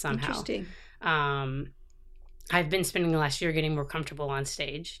performances somehow. Interesting. I've been spending the last year getting more comfortable on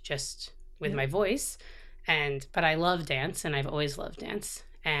stage just with my voice. But I love dance, and I've always loved dance,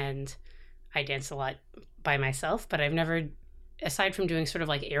 and I dance a lot by myself, but I've never, aside from doing sort of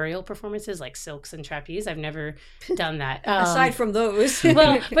like aerial performances like silks and trapeze, I've never done that. Aside from those.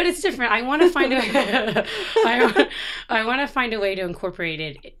 Well, but it's different. I want to find I want to find a way to incorporate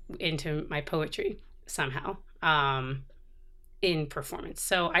it into my poetry somehow. in performance.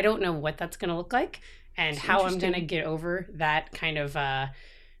 So I don't know what that's going to look like and how I'm going to get over that kind of,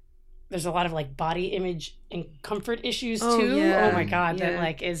 there's a lot of like body image and comfort issues too. Yeah. Oh my God, that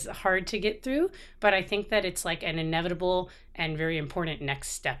like is hard to get through. But I think that it's like an inevitable and very important next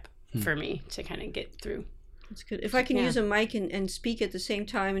step for me to kind of get through. That's good. If I can use a mic and speak at the same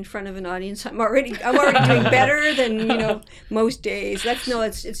time in front of an audience, I'm already doing better than most days.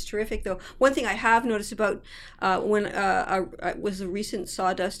 It's terrific though. One thing I have noticed about when was a recent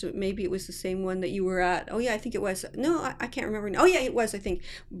Sawdust, maybe it was the same one that you were at. Oh yeah, I think it was. No, I can't remember. Oh yeah, it was. I think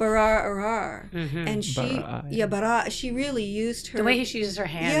Bara Arar, and she really used her. The way she uses her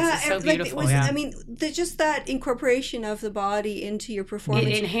hands is so beautiful. I mean, just that incorporation of the body into your performance.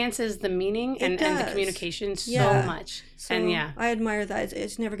 It enhances the meaning and the communication so much. So and I admire that.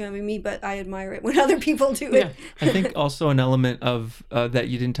 It's never going to be me, but I admire it when other people do it. I think also an element of that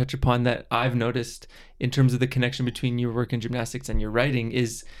you didn't touch upon that I've noticed in terms of the connection between your work in gymnastics and your writing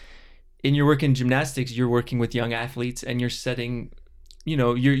is in your work in gymnastics, you're working with young athletes and you're setting,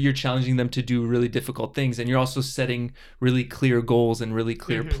 you're challenging them to do really difficult things. And you're also setting really clear goals and really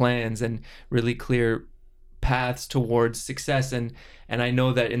clear plans and really clear paths towards success. And I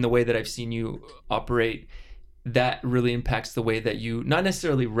know that in the way that I've seen you operate, that really impacts the way that you not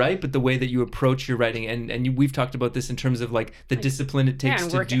necessarily write, but the way that you approach your writing. And we've talked about this in terms of like the discipline it takes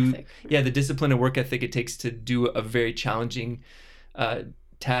to do, the discipline and work ethic it takes to do a very challenging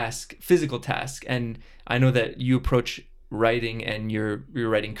physical task. And I know that you approach writing and your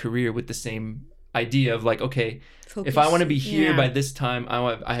writing career with the same idea of like, okay, focus. If I want to be here by this time,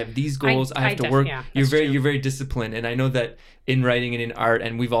 I have these goals. I have to work. You're very disciplined, and I know that in writing and in art,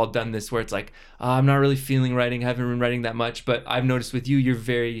 and we've all done this, where it's like I'm not really feeling writing. I haven't been writing that much, but I've noticed with you, you're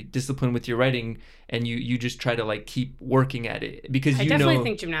very disciplined with your writing, and you just try to like keep working at it because I definitely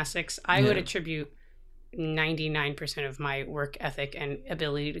think gymnastics. I would attribute 99% of my work ethic and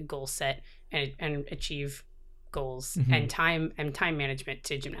ability to goal set and achieve goals and time management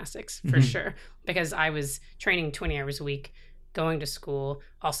to gymnastics for sure, because I was training 20 hours a week, going to school,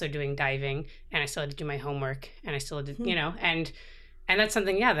 also doing diving, and I still had to do my homework, and I still did, and that's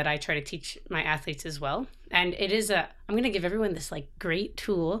something that I try to teach my athletes as well. And it is I'm going to give everyone this like great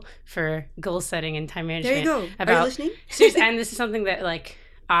tool for goal setting and time management. There you go. Are you listening? And this is something that like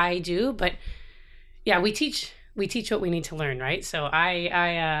I do, but we teach what we need to learn, right? So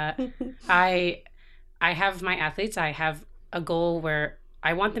I have my athletes, I have a goal where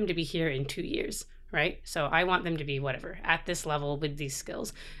I want them to be here in 2 years, right? So I want them to be whatever, at this level with these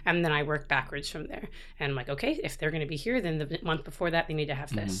skills. And then I work backwards from there. And I'm like, okay, if they're going to be here, then the month before that, they need to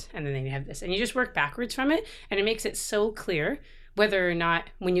have this. And then they need to have this. And you just work backwards from it. And it makes it so clear whether or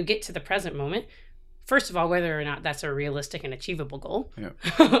not, when you get to the present moment, first of all, whether or not that's a realistic and achievable goal.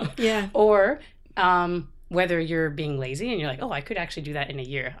 Or whether you're being lazy and you're like, oh, I could actually do that in a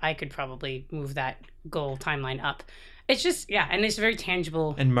year. I could probably move that goal timeline up. It's just, and it's very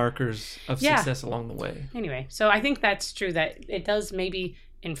tangible. And markers of success along the way. Anyway, so I think that's true, that it does maybe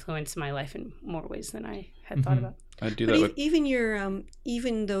influence my life in more ways than I had thought about. I do that with... even your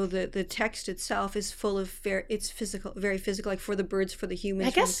even though the text itself is full of it's physical, very physical, like for the birds, for the humans.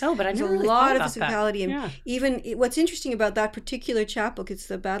 I guess so, but I never really thought about that. There's a lot of physicality, and even what's interesting about that particular chapbook, it's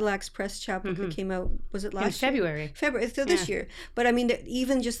the Battle Axe Press chapbook that came out. Was it last year? February, so this year. But I mean,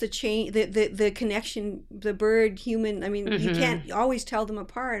 even just the chain, the connection, the bird, human. I mean, you can't always tell them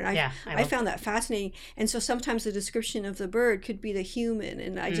apart. I found that fascinating, and so sometimes the description of the bird could be the human,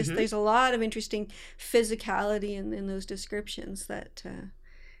 and I just there's a lot of interesting physicality in those descriptions that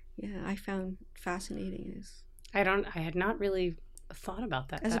I found fascinating. I had not really thought about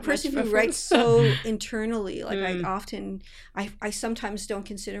that. As a person who writes so internally, like I sometimes don't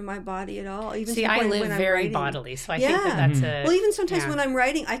consider my body at all. Even I live very bodily, so I think that's well, even sometimes when I'm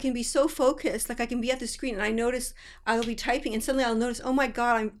writing, I can be so focused, like I can be at the screen and I notice I'll be typing and suddenly I'll notice, oh my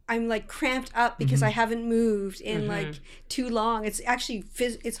God, I'm like cramped up because I haven't moved in like too long. It's actually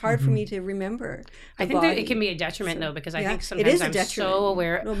it's hard for me to remember. I think that it can be a detriment though, because I think sometimes it is I'm so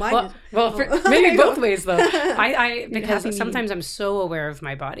aware. No, maybe both ways though. Because sometimes I'm so aware of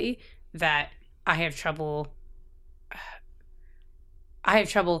my body that I have trouble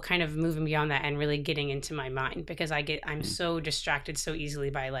kind of moving beyond that and really getting into my mind, because I'm so distracted so easily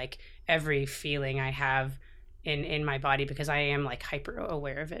by like every feeling I have in my body, because I am like hyper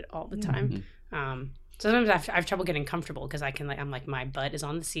aware of it all the time. sometimes I have trouble getting comfortable because I'm like, my butt is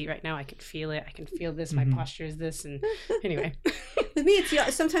on the seat right now. I can feel it. I can feel this. My posture is this. And anyway. With me,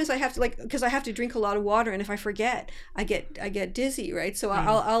 it's sometimes I have to because I have to drink a lot of water, and if I forget, I get dizzy, right? So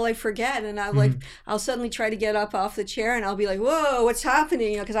I'll like forget, and I'll suddenly try to get up off the chair, and I'll be like, whoa, what's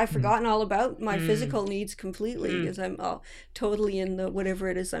happening? Because I've forgotten all about my physical needs completely because I'm all totally in the whatever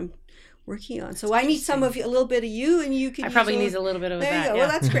it is I'm working on. So I need a little bit of you, and you can. I probably need a little bit of there that. You go. Yeah.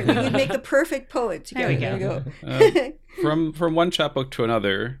 Well, that's great. We would make the perfect poet together. There we go. There you go. From one chapbook to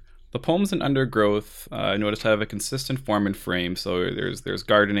another, the poems in Undergrowth, I noticed have a consistent form and frame. So there's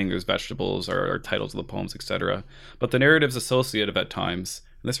gardening, there's vegetables, or titles of the poems, etc. But the narrative's associative at times.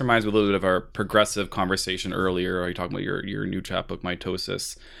 And this reminds me a little bit of our progressive conversation earlier. You talking about your new chapbook,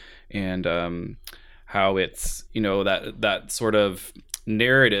 Mitosis, and how it's that sort of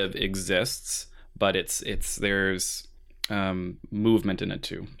narrative exists, but there's movement in it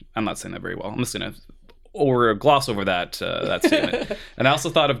too. I'm not saying that very well. I'm just gonna gloss over that statement. And I also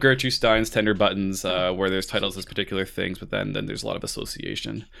thought of Gertrude Stein's Tender Buttons, where there's titles as particular things, but then there's a lot of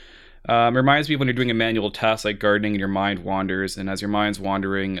association. Reminds me of when you're doing a manual task like gardening and your mind wanders, and as your mind's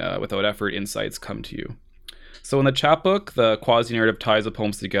wandering, without effort, insights come to you. So in the chapbook, the quasi-narrative ties the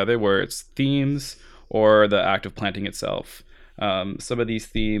poems together, where it's themes or the act of planting itself. Some of these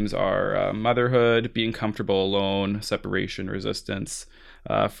themes are motherhood, being comfortable alone, separation, resistance.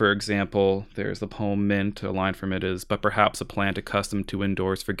 For example, there's the poem Mint. A line from it is, "But perhaps a plant accustomed to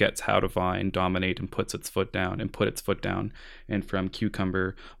indoors forgets how to vine, dominate, and put its foot down. And from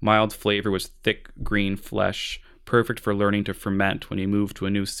Cucumber, mild flavor with thick green flesh, perfect for learning to ferment when you move to a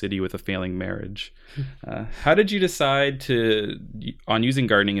new city with a failing marriage." How did you decide on using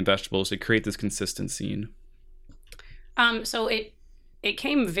gardening and vegetables to create this consistent scene? So it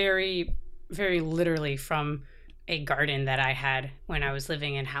came very, very literally from a garden that I had when I was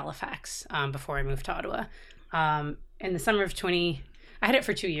living in Halifax before I moved to Ottawa. In the summer of I had it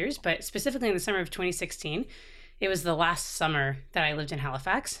for 2 years, but specifically in the summer of 2016, it was the last summer that I lived in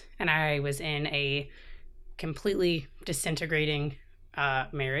Halifax, and I was in a completely disintegrating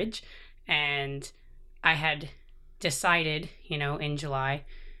marriage, and I had decided, in July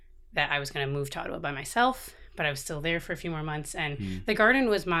that I was going to move to Ottawa by myself, but I was still there for a few more months, and the garden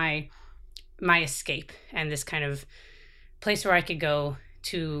was my escape and this kind of place where I could go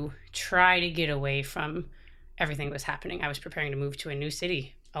to try to get away from everything that was happening. I was preparing to move to a new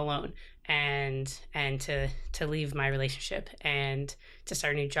city alone and to leave my relationship and to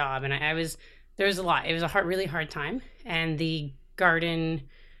start a new job, and there was a lot. It was a really hard time, and the garden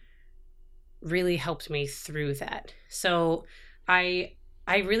really helped me through that. So I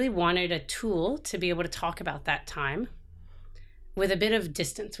really wanted a tool to be able to talk about that time with a bit of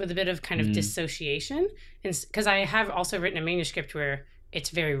distance, with a bit of kind of dissociation. Because I have also written a manuscript where it's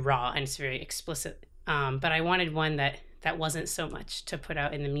very raw and it's very explicit. But I wanted one that wasn't so much to put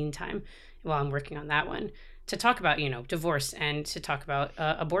out in the meantime while I'm working on that one, to talk about, divorce, and to talk about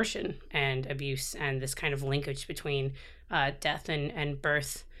abortion and abuse and this kind of linkage between death and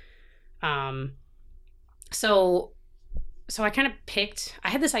birth. So I kind of I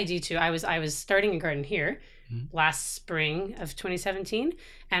had this idea too. I was starting a garden here last spring of 2017,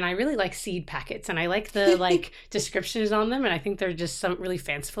 and I really like seed packets, and I like the descriptions on them, and I think they're just really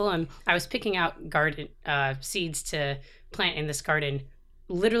fanciful. And I was picking out garden seeds to plant in this garden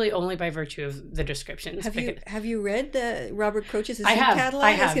literally only by virtue of the descriptions. Have you read the Robert Croce's seed catalog?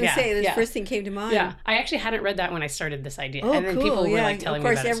 I was going to say, the first thing came to mind. Yeah, I actually hadn't read that when I started this idea. Oh, and then cool. people were telling me about it. Of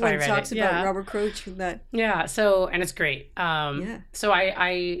course, everyone talks about Robert Croce with that. Yeah, and it's great. So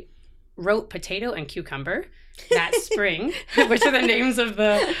I wrote potato and cucumber that spring, which are the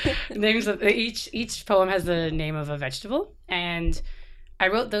names of each poem has the name of a vegetable. And I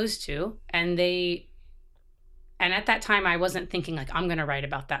wrote those two, and at that time, I wasn't thinking I'm going to write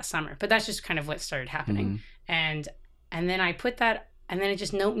about that summer, but that's just kind of what started happening. And then I put that, and then it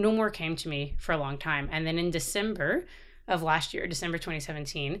just no more came to me for a long time. And then in December of last year, December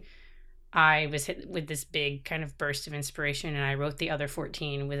 2017, I was hit with this big kind of burst of inspiration, and I wrote the other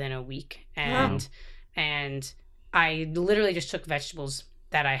 14 within a week. And I literally just took vegetables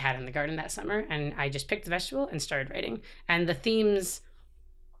that I had in the garden that summer, and I just picked the vegetable and started writing. And the themes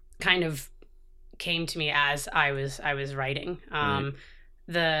kind of came to me as I was writing. And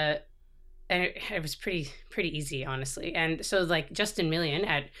it was pretty easy, honestly. And so Justin Million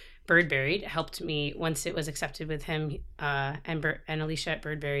at Birdburied helped me once it was accepted with him and Alicia at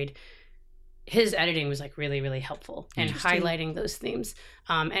Birdburied. His editing was really, really helpful in highlighting those themes.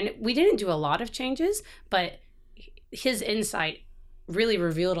 And we didn't do a lot of changes, but his insight really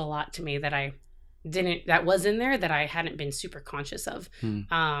revealed a lot to me that I that was in there that I hadn't been super conscious of.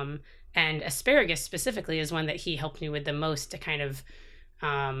 And asparagus specifically is one that he helped me with the most to kind of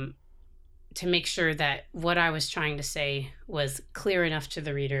to make sure that what I was trying to say was clear enough to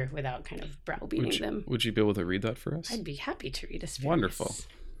the reader without kind of browbeating them. Would you be able to read that for us? I'd be happy to read asparagus. Wonderful.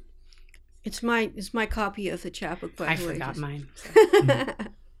 It's my copy of the chapbook, by the way. I forgot mine.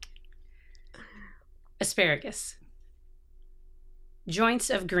 Asparagus. Joints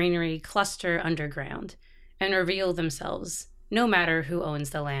of greenery cluster underground and reveal themselves, no matter who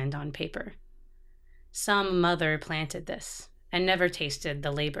owns the land on paper. Some mother planted this and never tasted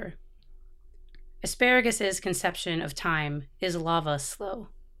the labor. Asparagus' conception of time is lava slow.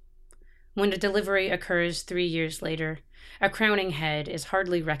 When a delivery occurs 3 years later, a crowning head is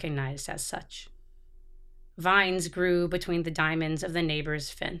hardly recognized as such. Vines grew between the diamonds of the neighbor's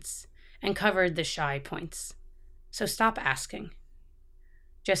fence and covered the shy points. So stop asking.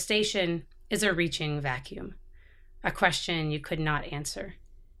 Gestation is a reaching vacuum, a question you could not answer.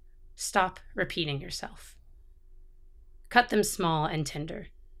 Stop repeating yourself. Cut them small and tender.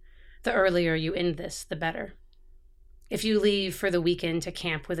 The earlier you end this, the better. If you leave for the weekend to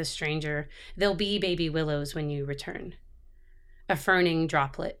camp with a stranger, there'll be baby willows when you return. A ferning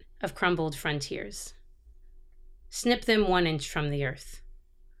droplet of crumbled frontiers. Snip them 1 inch from the earth.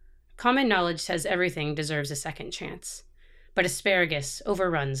 Common knowledge says everything deserves a second chance, but asparagus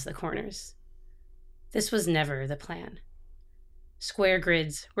overruns the corners. This was never the plan. Square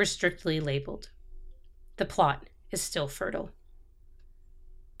grids were strictly labeled. The plot is still fertile.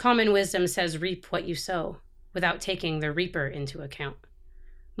 Common wisdom says reap what you sow, without taking the reaper into account,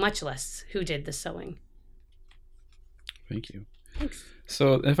 much less who did the sowing. Thank you. Thanks.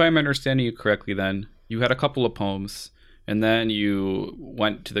 So if I'm understanding you correctly, then you had a couple of poems, and then you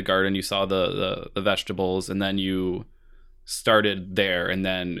went to the garden, you saw the vegetables, and then you started there, and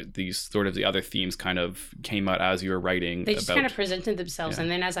then these sort of the other themes kind of came out as you were writing. They just kind of presented themselves,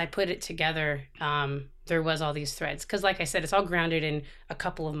 and then as I put it together, there was all these threads. Because like I said, it's all grounded in a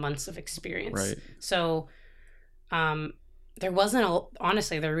couple of months of experience. Right. So there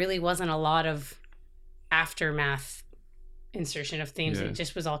really wasn't a lot of aftermath insertion of themes. It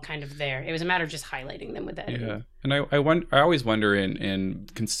just was all kind of there. It was a matter of just highlighting them with the editing. Yeah. And I always wonder in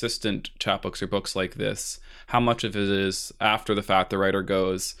consistent chapbooks or books like this, how much of it is after the fact the writer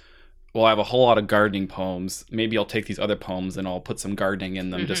goes, well, I have a whole lot of gardening poems. Maybe I'll take these other poems and I'll put some gardening in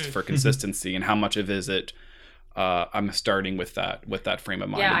them just for consistency. And how much of it I'm starting with that frame of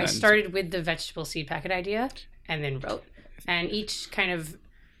mind. Yeah, I started with the vegetable seed packet idea and then wrote. And each kind of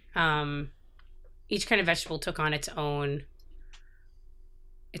vegetable took on its own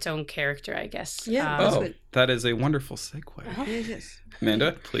character, I guess. Yeah. That is a wonderful segue. Yes.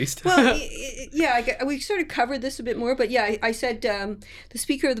 Amanda, please. Well, we sort of covered this a bit more, but yeah, I said the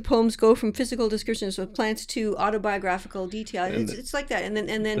speaker of the poems go from physical descriptions of plants to autobiographical detail. It's like that, and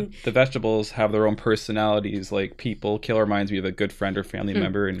then the vegetables have their own personalities. Like people, kale reminds me of a good friend or family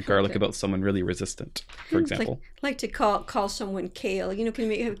member, and garlic about someone really resistant, for example. Like to call someone Kale. Can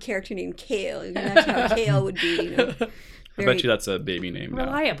you have a character named Kale? That's how Kale would be. I bet you that's a baby name now.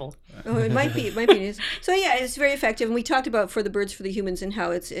 Reliable. Oh, it might be. So yeah, it's very effective. And we talked about For the Birds, for the Humans, and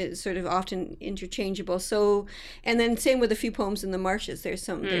how it's sort of often interchangeable. So, and then same with a few poems in the marshes. There's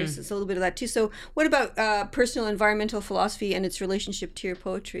a little bit of that too. So what about personal environmental philosophy and its relationship to your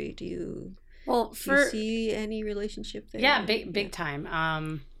poetry? Do you see any relationship there? Yeah, big time.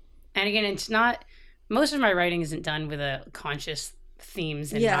 And again, it's not, most of my writing isn't done with a conscious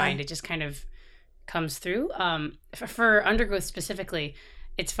themes in mind. It just kind of comes through. For Undergrowth specifically,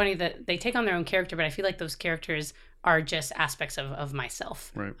 it's funny that they take on their own character, but I feel like those characters are just aspects of myself.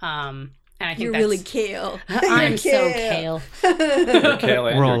 Right. And I think you're really Kale. I'm so Kale. You're Kale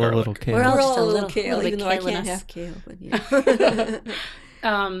and we're all garlic. a little Kale. We're all a little Kale, even though I can't have Kale. But yeah.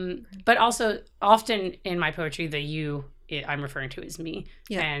 But also often in my poetry, the you I'm referring to as me.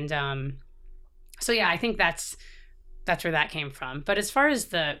 Yeah. And so yeah, I think that's where that came from. But as far as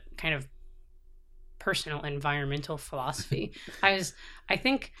the kind of personal environmental philosophy, I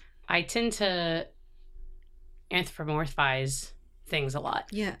think I tend to anthropomorphize things a lot.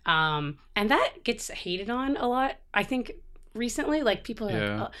 Yeah. And that gets hated on a lot, I think, recently. Like people are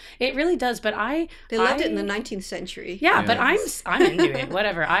like, oh, it really does, but they loved it in the 19th century. Yeah, but I'm into it.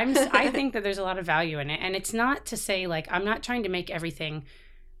 Whatever. I think that there's a lot of value in it, and it's not to say like I'm not trying to make everything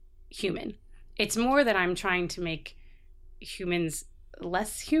human. It's more that I'm trying to make humans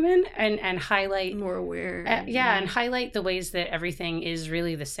less human and highlight more aware. And highlight the ways that everything is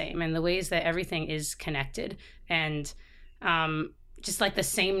really the same and the ways that everything is connected, and just like the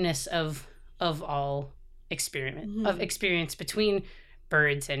sameness of all experience between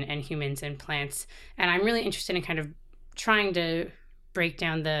birds and humans and plants. And I'm really interested in kind of trying to break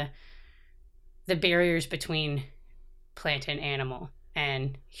down the barriers between plant and animal,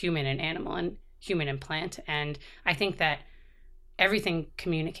 and human and animal, and human and plant. And I think that everything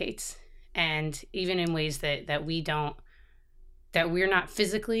communicates, and even in ways that we're not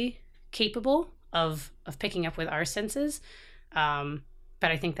physically capable of picking up with our senses. But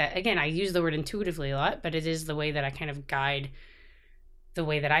I think that, again, I use the word intuitively a lot, but it is the way that I kind of guide the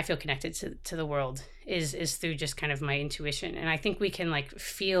way that I feel connected to the world is through just kind of my intuition. And I think we can like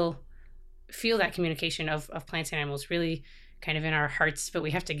feel that communication of plants and animals really kind of in our hearts, but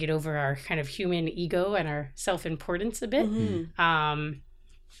we have to get over our kind of human ego and our self-importance a bit. Mm-hmm.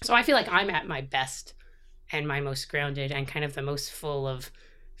 So I feel like I'm at my best and my most grounded and kind of the most full of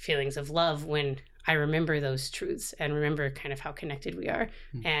feelings of love when I remember those truths and remember kind of how connected we are.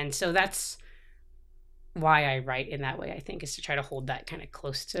 Mm-hmm. And so that's why I write in that way, I think, is to try to hold that kind of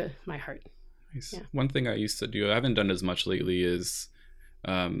close to my heart. Nice. Yeah. One thing I used to do, I haven't done as much lately, is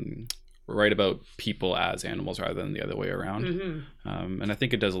write about people as animals rather than the other way around. Mm-hmm. And I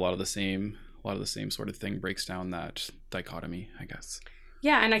think it does a lot of the same sort of thing, breaks down that dichotomy, I guess.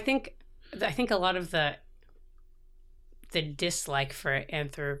 Yeah, and I think a lot of the dislike for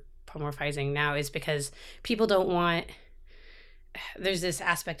anthropomorphizing now is because people don't want, there's this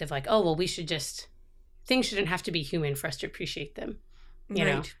aspect of like, oh, well, things shouldn't have to be human for us to appreciate them, you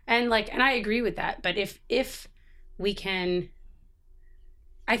know? And I agree with that. But if we can,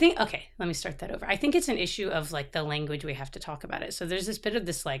 I think, okay, let me start that over. I think it's an issue of like the language we have to talk about it. So there's this bit of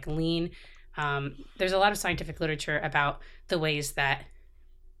this like there's a lot of scientific literature about the ways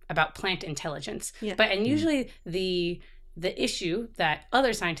about plant intelligence. Yeah. And usually the issue that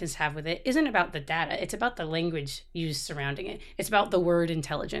other scientists have with it isn't about the data. It's about the language used surrounding it. It's about the word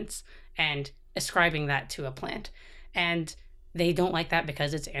intelligence and ascribing that to a plant. And they don't like that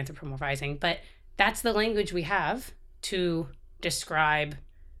because it's anthropomorphizing. But that's the language we have to describe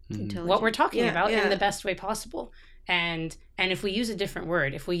what we're talking about in the best way possible. And if we use a different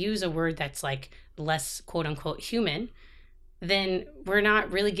word, if we use a word that's like less quote unquote human, then we're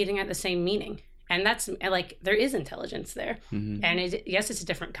not really getting at the same meaning. And that's like, there is intelligence there. Mm-hmm. And yes, it's a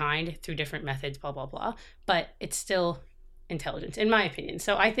different kind through different methods, blah, blah, blah. But it's still intelligence, in my opinion.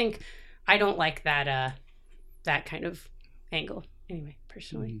 So I think I don't like that kind of angle anyway,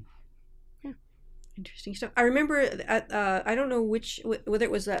 personally. Mm-hmm. Interesting stuff. I remember I don't know whether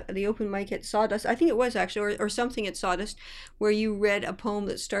it was at the open mic at Sawdust. I think it was actually, or something at Sawdust, where you read a poem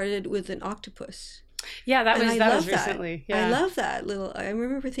that started with an octopus. Yeah, that was recently. Yeah. I love that little. I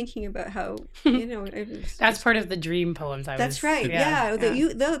remember thinking about how that's part of the dream poems. That's right. Yeah.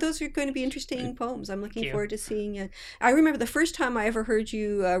 Those are going to be interesting poems. I'm looking forward to seeing it. I remember the first time I ever heard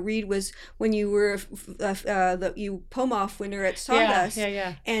you read was when you were the Poem Off winner at Sawdust.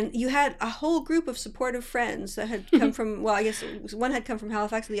 Yeah. And you had a whole group of supportive friends that had come from. Well, I guess one had come from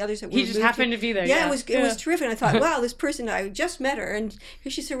Halifax, and the others that he just happened to be there. Yeah, it was terrific. And I thought, wow, this person, I just met her, and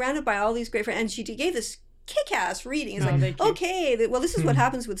here she's surrounded by all these great friends, and she gave this kick-ass reading. It's okay, well, this is what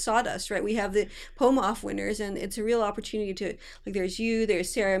happens with Sawdust, right? We have the Poem Off winners, and it's a real opportunity to, like, there's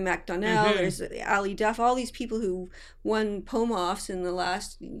Sarah McDonnell, there's Ali Duff, all these people who won Poem Offs in the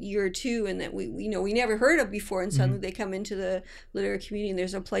last year or two, and that we never heard of before, and suddenly they come into the literary community, and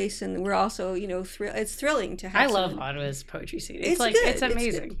there's a place, and we're also, it's thrilling to have. I love Ottawa's poetry scene. It's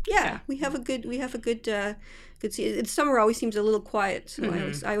amazing. We have a good summer always seems a little quiet, so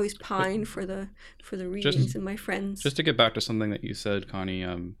I always pine for the readings and my friends. Just to get back to something that you said, Connie,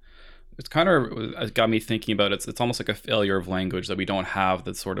 it's kind of got me thinking about it's almost like a failure of language that we don't have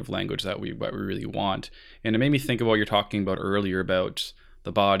the sort of language that we really want. And it made me think of what you're talking about earlier about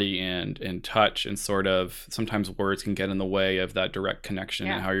the body and touch, and sort of sometimes words can get in the way of that direct connection,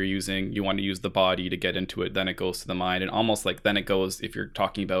 and how you want to use the body to get into it, then it goes to the mind, and almost like then it goes, if you're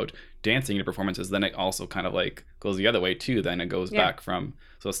talking about dancing in performances, then it also kind of like goes the other way too, then it goes back from,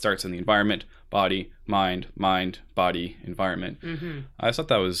 so it starts in the environment, body, mind, body, environment. I just thought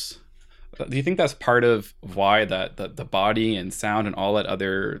that was, do you think that's part of why that the body and sound and all that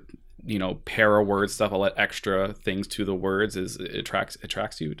other para word stuff, all that extra things to the words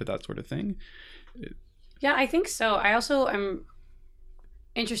attracts you to that sort of thing? Yeah, I think so. I also am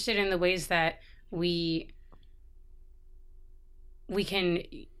interested in the ways that we can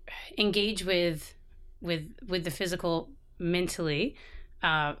engage with the physical mentally.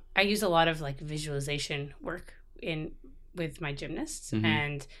 I use a lot of like visualization work with my gymnasts,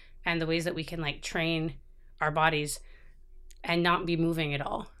 and the ways that we can like train our bodies and not be moving at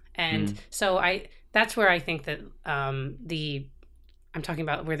all. And so that's where I think that I'm talking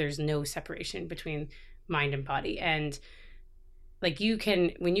about where there's no separation between mind and body. And like you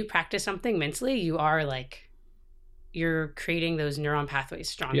can, when you practice something mentally, you are like, you're creating those neuron pathways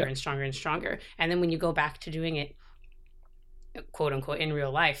stronger and stronger and stronger. And then when you go back to doing it, quote unquote, in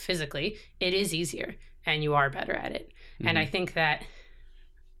real life, physically, it is easier and you are better at it. Mm-hmm. And I think that,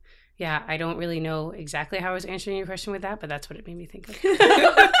 yeah, I don't really know exactly how I was answering your question with that, but that's what it made me think of. Do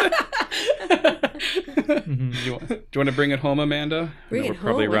you want to bring it home, Amanda? Bring it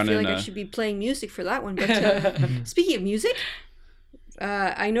home. I feel like I should be playing music for that one. But speaking of music,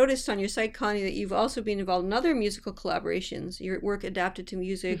 I noticed on your site, Connie, that you've also been involved in other musical collaborations. Your work adapted to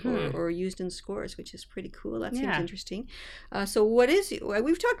music or used in scores, which is pretty cool. That seems interesting. So what is,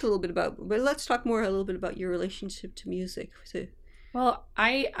 we've talked a little bit about, but let's talk more a little bit about your relationship to music. Well,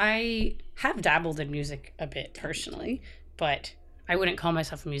 I have dabbled in music a bit personally, but I wouldn't call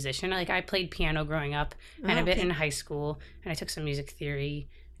myself a musician. Like, I played piano growing up and a bit in high school, and I took some music theory,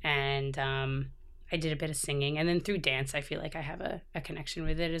 and I did a bit of singing. And then through dance, I feel like I have a connection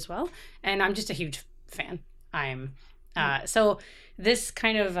with it as well. And I'm just a huge fan. So this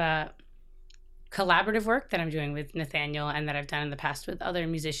kind of collaborative work that I'm doing with Nathanael and that I've done in the past with other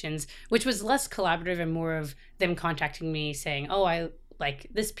musicians, which was less collaborative and more of them contacting me saying, oh, I like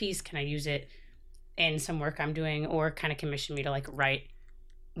this piece, can I use it in some work I'm doing, or kind of commission me to like write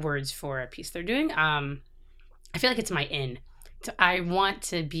words for a piece they're doing. I feel like it's my in. So I want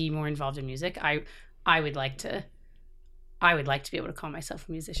to be more involved in music. I would like to be able to call myself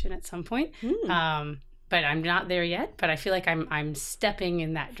a musician at some point. But I'm not there yet, but I feel like I'm stepping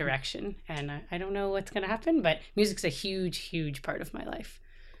in that direction, and I don't know what's going to happen, but music's a huge, huge part of my life.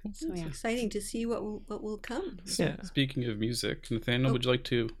 So, it's exciting to see what will come. Yeah. Speaking of music, Nathanael, would you like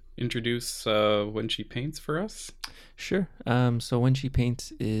to introduce When She Paints for us? Sure. So When She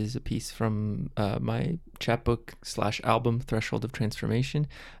Paints is a piece from my chapbook / album, Threshold of Transformation.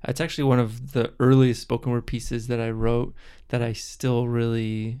 It's actually one of the earliest spoken word pieces that I wrote that I still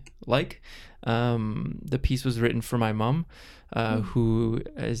really like. The piece was written for my mom, who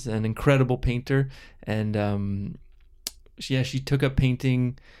is an incredible painter, and she took up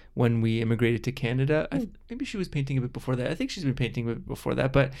painting when we immigrated to Canada. Maybe she was painting a bit before that. I think she's been painting a bit before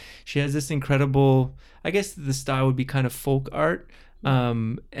that, but she has this incredible, I guess the style would be kind of folk art,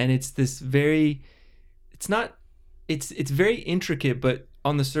 and it's this very, it's very intricate, but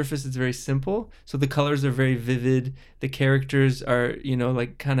on the surface it's very simple. So the colors are very vivid, the characters are,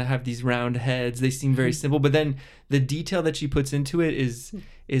 like kind of have these round heads, they seem very simple, but then the detail that she puts into it is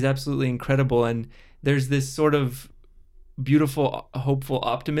absolutely incredible. And there's this sort of beautiful, hopeful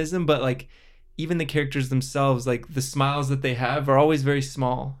optimism, but like even the characters themselves, like the smiles that they have are always very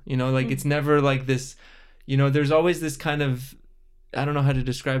small, it's never like this, there's always this kind of, I don't know how to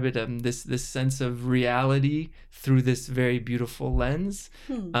describe it, this sense of reality through this very beautiful lens.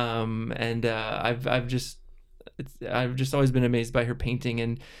 I've just always been amazed by her painting,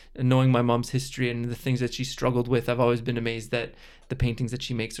 and knowing my mom's history and the things that she struggled with, I've always been amazed that the paintings that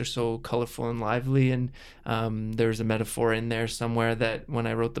she makes are so colorful and lively. And there's a metaphor in there somewhere that when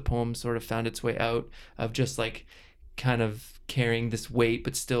I wrote the poem sort of found its way out, of just like kind of carrying this weight,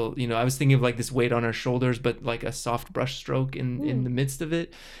 but still, I was thinking of like this weight on our shoulders, but like a soft brush stroke in the midst of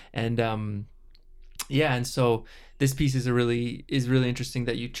it. And and so this piece is really interesting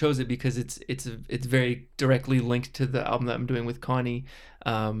that you chose it, because it's very directly linked to the album that I'm doing with Connie,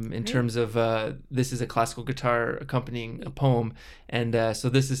 in terms of this is a classical guitar accompanying a poem, and so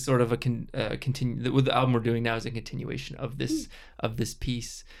this is sort of continue. With the album we're doing now is a continuation of this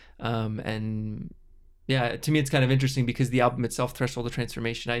piece, and yeah, to me it's kind of interesting because the album itself, Threshold of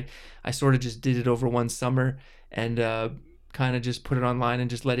Transformation, I sort of just did it over one summer and kind of just put it online and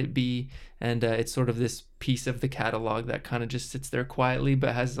just let it be. And it's sort of this piece of the catalog that kind of just sits there quietly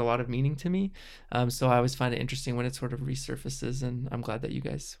but has a lot of meaning to me. So I always find it interesting when it sort of resurfaces, and I'm glad that you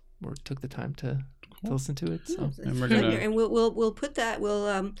guys took the time to listen to it. So and we'll put that,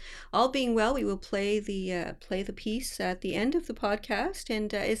 all being well, we will play the piece at the end of the podcast.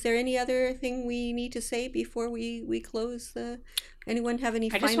 And is there any other thing we need to say before we close? Anyone have any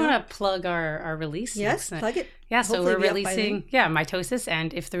final? I just want to plug our release. Yes, plug it. Yeah, so we're releasing Mitosis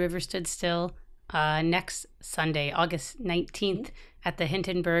and If the River Stood Still next Sunday, August 19th at the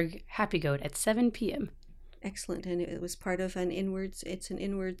Hintonburg Happy Goat at 7 p.m. Excellent. And it was part of an inwards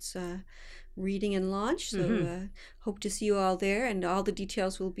reading and launch, so hope to see you all there, and all the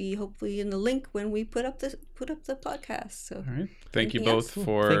details will be hopefully in the link when we put up the podcast. So all right, thank you both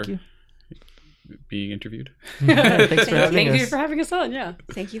for being interviewed. Thanks for having us. Thank you for having us on. Yeah,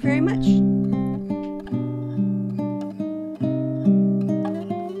 thank you very much.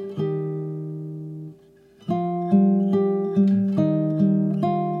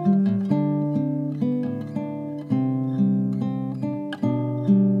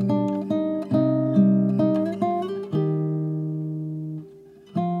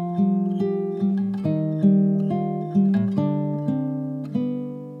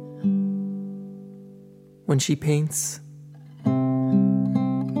 she paints,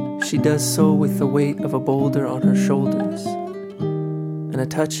 she does so with the weight of a boulder on her shoulders, and a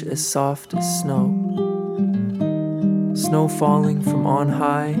touch as soft as snow. Snow falling from on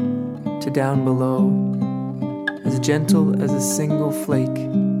high to down below, as gentle as a single flake,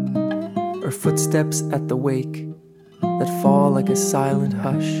 or footsteps at the wake that fall like a silent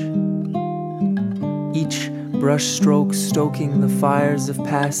hush. Each brush stroke stoking the fires of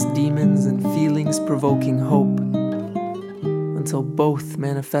past demons and feelings provoking hope, until both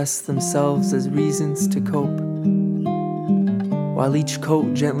manifest themselves as reasons to cope, while each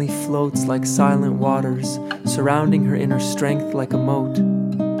coat gently floats like silent waters, surrounding her inner strength like a moat.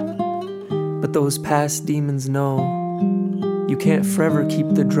 But those past demons know you can't forever keep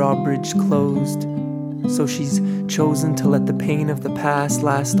the drawbridge closed, so she's chosen to let the pain of the past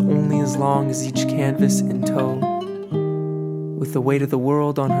last only as long as each canvas in tow, with the weight of the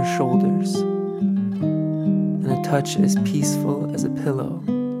world on her shoulders, and a touch as peaceful as a pillow,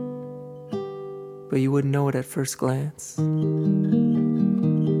 but you wouldn't know it at first glance.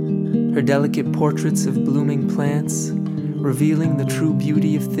 Her delicate portraits of blooming plants, revealing the true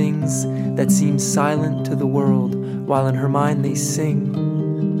beauty of things that seem silent to the world, while in her mind they sing.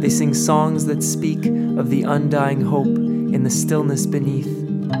 They sing songs that speak of the undying hope in the stillness beneath,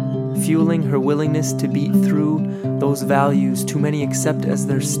 fueling her willingness to beat through those values too many accept as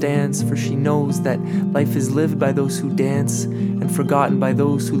their stance, for she knows that life is lived by those who dance and forgotten by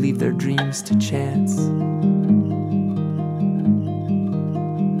those who leave their dreams to chance.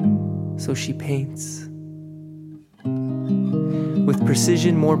 So she paints, with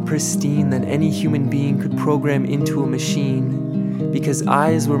precision more pristine than any human being could program into a machine, because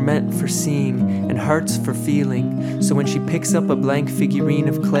eyes were meant for seeing and hearts for feeling. So when she picks up a blank figurine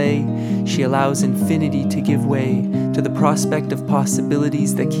of clay, she allows infinity to give way to the prospect of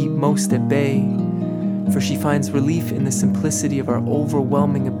possibilities that keep most at bay. For she finds relief in the simplicity of our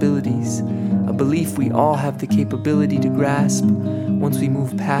overwhelming abilities, a belief we all have the capability to grasp once we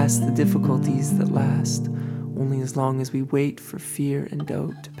move past the difficulties that last only as long as we wait for fear and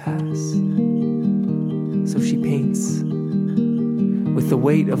doubt to pass. So she paints, with the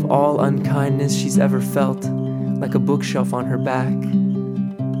weight of all unkindness she's ever felt, like a bookshelf on her back,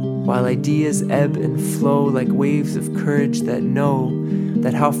 while ideas ebb and flow like waves of courage that know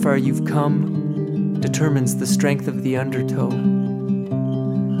that how far you've come determines the strength of the undertow.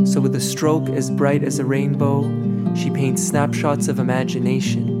 So with a stroke as bright as a rainbow, she paints snapshots of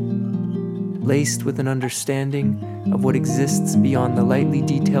imagination, laced with an understanding of what exists beyond the lightly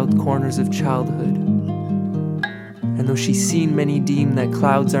detailed corners of childhood. And though she's seen many deem that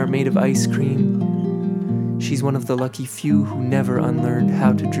clouds are made of ice cream, she's one of the lucky few who never unlearned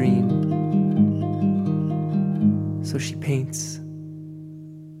how to dream. So she paints.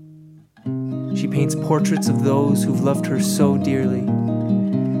 She paints portraits of those who've loved her so dearly,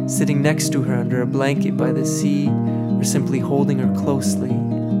 sitting next to her under a blanket by the sea, or simply holding her closely.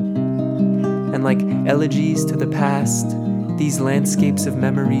 And like elegies to the past, these landscapes of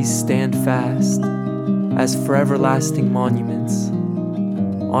memories stand fast as forever lasting monuments,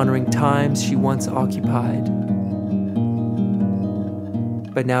 honoring times she once occupied,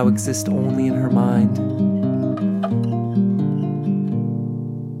 but now exist only in her mind.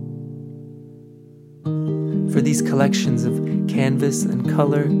 For these collections of canvas and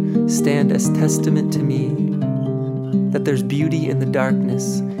color stand as testament to me that there's beauty in the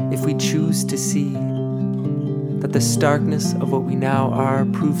darkness if we choose to see, that the starkness of what we now are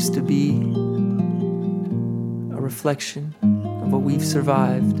proves to be a reflection of what we've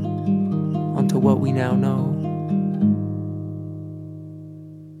survived onto what we now know.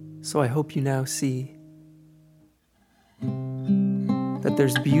 So I hope you now see that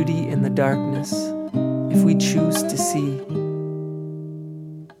there's beauty in the darkness if we choose to see,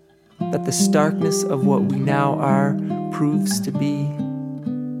 that the starkness of what we now are proves to be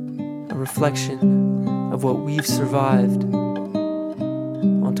a reflection of what we've survived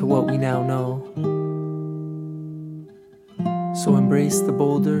onto what we now know. So embrace the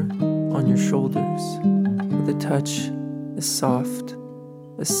boulder on your shoulders with a touch as soft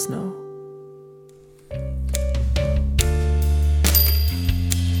as snow.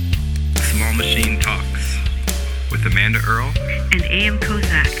 Small Machine Talks with Amanda Earl and A.M.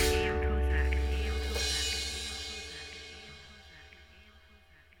 Kozak.